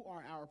that you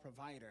are our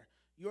provider.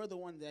 You're the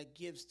one that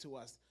gives to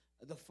us.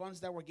 The funds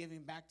that we're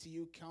giving back to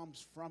you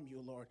comes from you,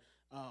 Lord.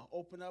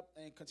 Open up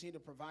and continue to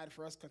provide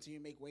for us, continue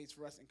to make ways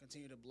for us, and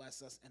continue to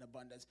bless us in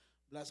abundance.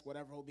 Bless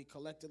whatever will be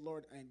collected,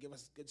 Lord, and give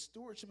us good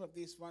stewardship of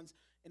these funds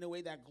in a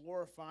way that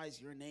glorifies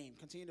your name.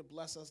 Continue to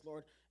bless us,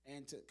 Lord,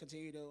 and to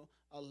continue to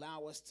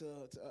allow us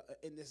to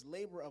in this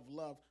labor of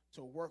love,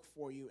 to work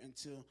for you and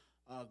to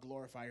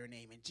glorify your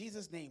name. In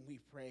Jesus' name we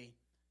pray,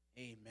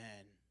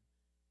 amen.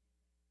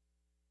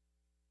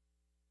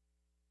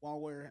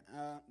 While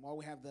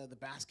we have the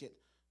basket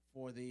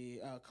for the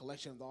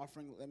collection of the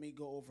offering, let me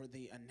go over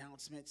the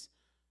announcements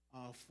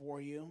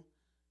for you.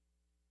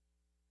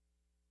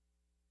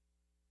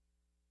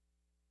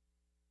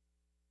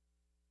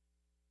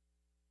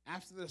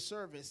 after the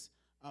service,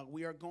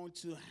 we're going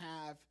to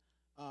have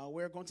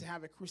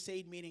a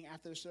crusade meeting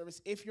after the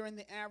service. If you're in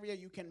the area,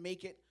 you can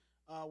make it.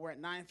 We're at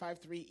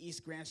 953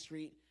 East Grand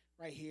Street,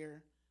 right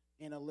here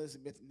in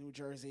Elizabeth, New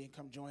Jersey.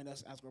 Come join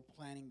us as we're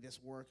planning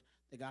this work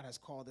that God has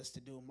called us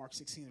to do. Mark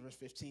 16, verse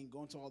 15,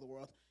 go into all the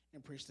world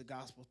and preach the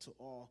gospel to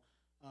all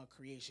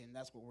creation.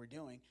 That's what we're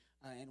doing.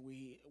 And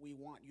we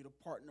want you to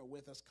partner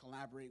with us,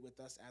 collaborate with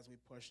us as we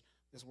push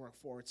this work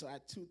forward. So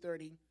at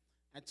 2:30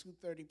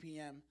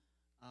 p.m.,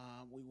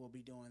 we will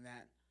be doing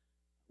that.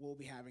 We'll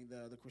be having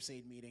the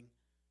crusade meeting.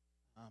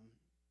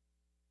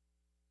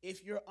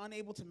 If you're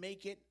unable to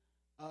make it,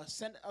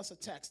 send us a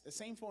text. The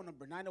same phone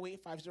number,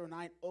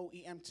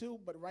 908-509-OEM2,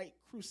 but write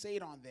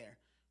crusade on there.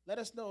 Let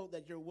us know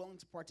that you're willing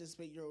to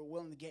participate, you're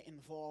willing to get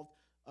involved,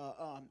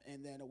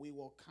 and then we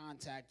will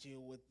contact you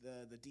with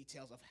the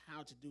details of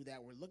how to do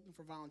that. We're looking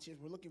for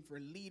volunteers. We're looking for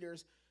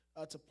leaders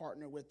to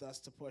partner with us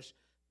to push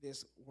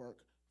this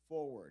work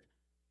forward.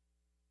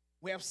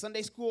 We have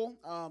Sunday school,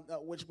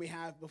 which we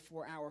have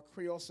before our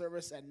Creole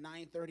service at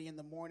 9:30 in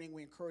the morning.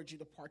 We encourage you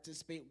to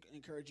participate. We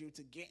encourage you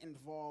to get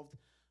involved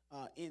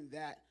in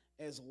that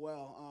as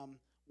well.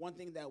 One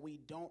thing that we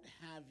don't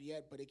have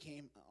yet, but it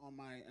came on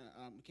my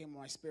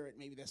spirit,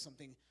 maybe that's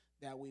something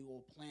that we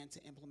will plan to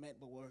implement,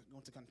 but we're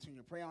going to continue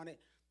to pray on it,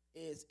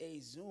 is a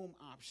Zoom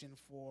option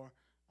for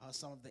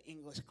some of the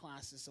English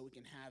classes, so we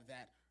can have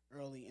that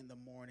early in the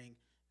morning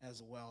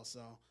as well.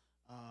 So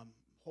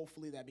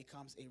hopefully that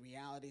becomes a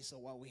reality. So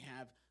while we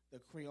have the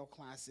Creole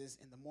classes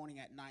in the morning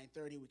at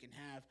 9:30, we can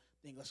have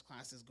the English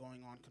classes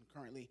going on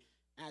concurrently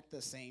at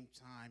the same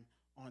time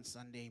on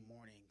Sunday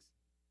mornings.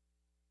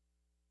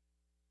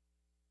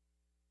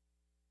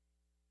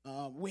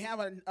 We have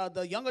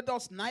the Young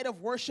Adults Night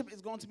of Worship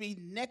is going to be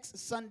next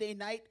Sunday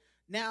night.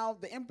 Now,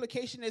 the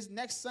implication is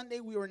next Sunday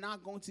we are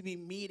not going to be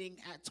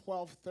meeting at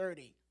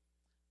 12:30.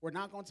 We're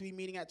not going to be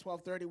meeting at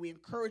 12:30. We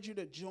encourage you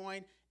to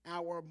join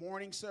our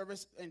morning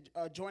service and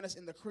join us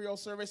in the Creole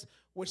service,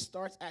 which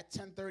starts at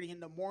 10:30 in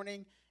the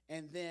morning,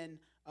 and then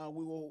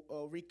we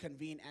will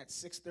reconvene at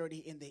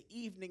 6:30 in the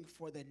evening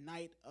for the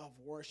night of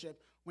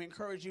worship. We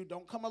encourage you,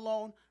 don't come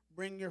alone.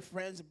 Bring your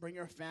friends, bring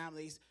your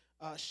families,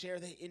 share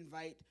the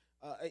invite.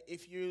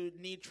 If you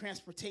need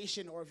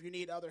transportation or if you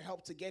need other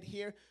help to get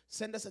here,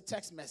 send us a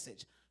text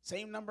message.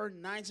 Same number,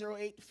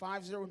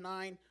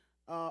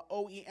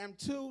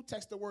 908-509-OEM2.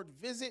 Text the word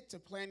visit to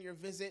plan your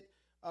visit.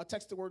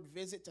 Text the word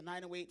visit to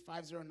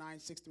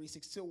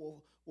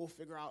 908-509-6362. We'll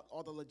figure out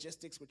all the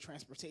logistics with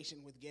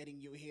transportation, with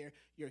getting you here,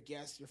 your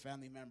guests, your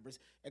family members,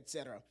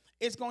 etc.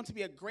 It's going to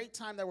be a great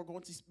time that we're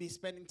going to be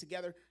spending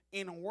together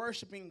in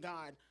worshiping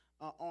God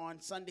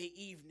on Sunday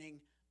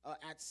evening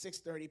at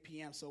 6:30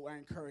 p.m. So I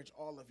encourage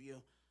all of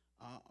you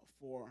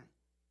for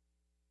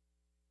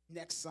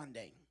next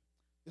Sunday.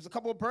 There's a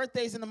couple of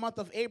birthdays in the month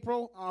of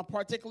April.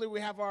 Particularly, we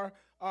have our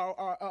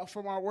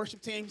from our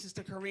worship team,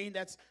 Sister Kareen,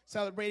 that's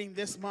celebrating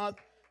this month.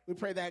 We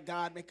pray that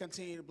God may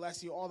continue to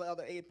bless you. All the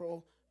other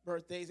April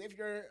birthdays. If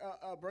your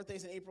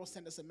birthday's in April,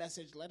 send us a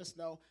message. Let us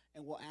know,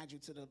 and we'll add you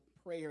to the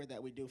prayer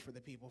that we do for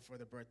the people for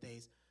the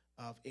birthdays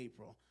of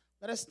April.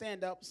 Let us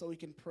stand up so we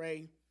can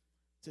pray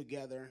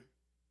together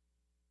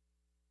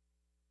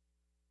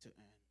to end.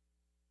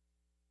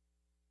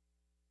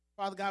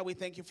 Father God, we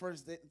thank you for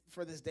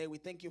this day. We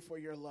thank you for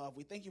your love.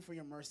 We thank you for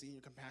your mercy and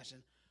your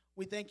compassion.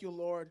 We thank you,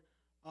 Lord,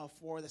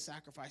 for the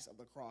sacrifice of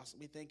the cross.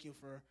 We thank you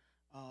for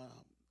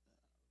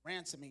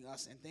ransoming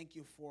us, and thank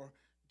you for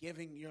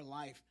giving your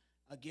life,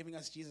 giving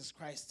us Jesus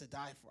Christ to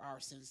die for our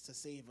sins, to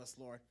save us,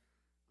 Lord.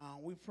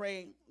 We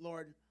pray,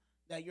 Lord,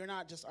 that you're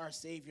not just our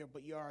Savior,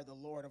 but you are the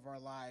Lord of our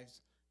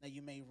lives, that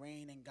you may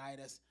reign and guide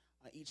us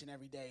each and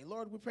every day.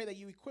 Lord, we pray that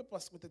you equip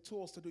us with the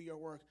tools to do your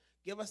work.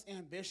 Give us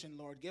ambition,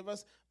 Lord. Give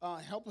us,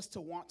 help us to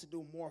want to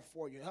do more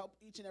for you. Help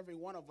each and every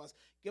one of us.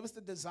 Give us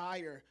the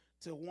desire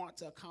to want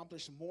to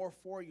accomplish more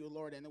for you,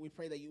 Lord. And then we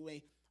pray that you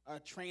may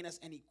train us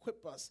and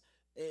equip us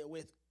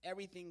with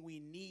everything we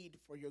need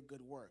for your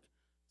good work,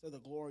 to the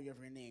glory of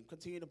your name.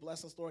 Continue to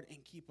bless us, Lord,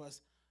 and keep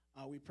us.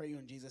 We pray you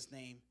in Jesus'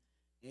 name.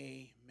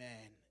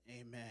 Amen.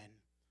 Amen.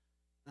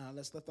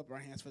 Let's lift up our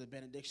hands for the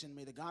benediction.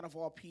 May the God of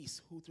all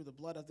peace, who through the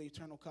blood of the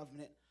eternal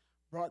covenant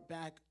brought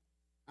back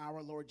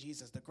our Lord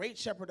Jesus, the great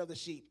shepherd of the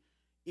sheep,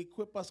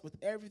 equip us with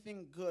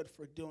everything good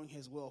for doing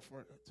his will.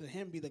 For to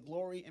him be the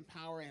glory and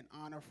power and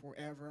honor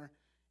forever.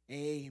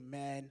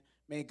 Amen.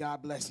 May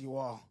God bless you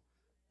all.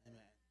 Amen.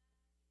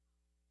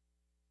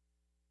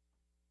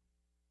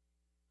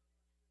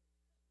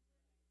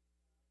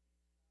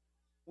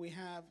 We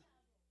have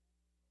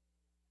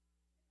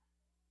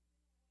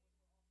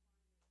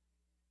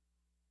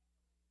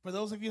for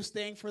those of you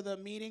staying for the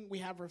meeting, we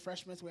have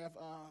refreshments. We have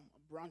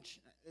brunch.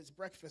 It's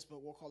breakfast,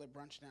 but we'll call it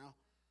brunch now.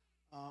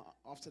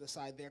 Off to the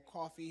side there,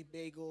 coffee,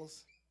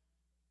 bagels,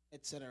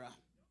 etc.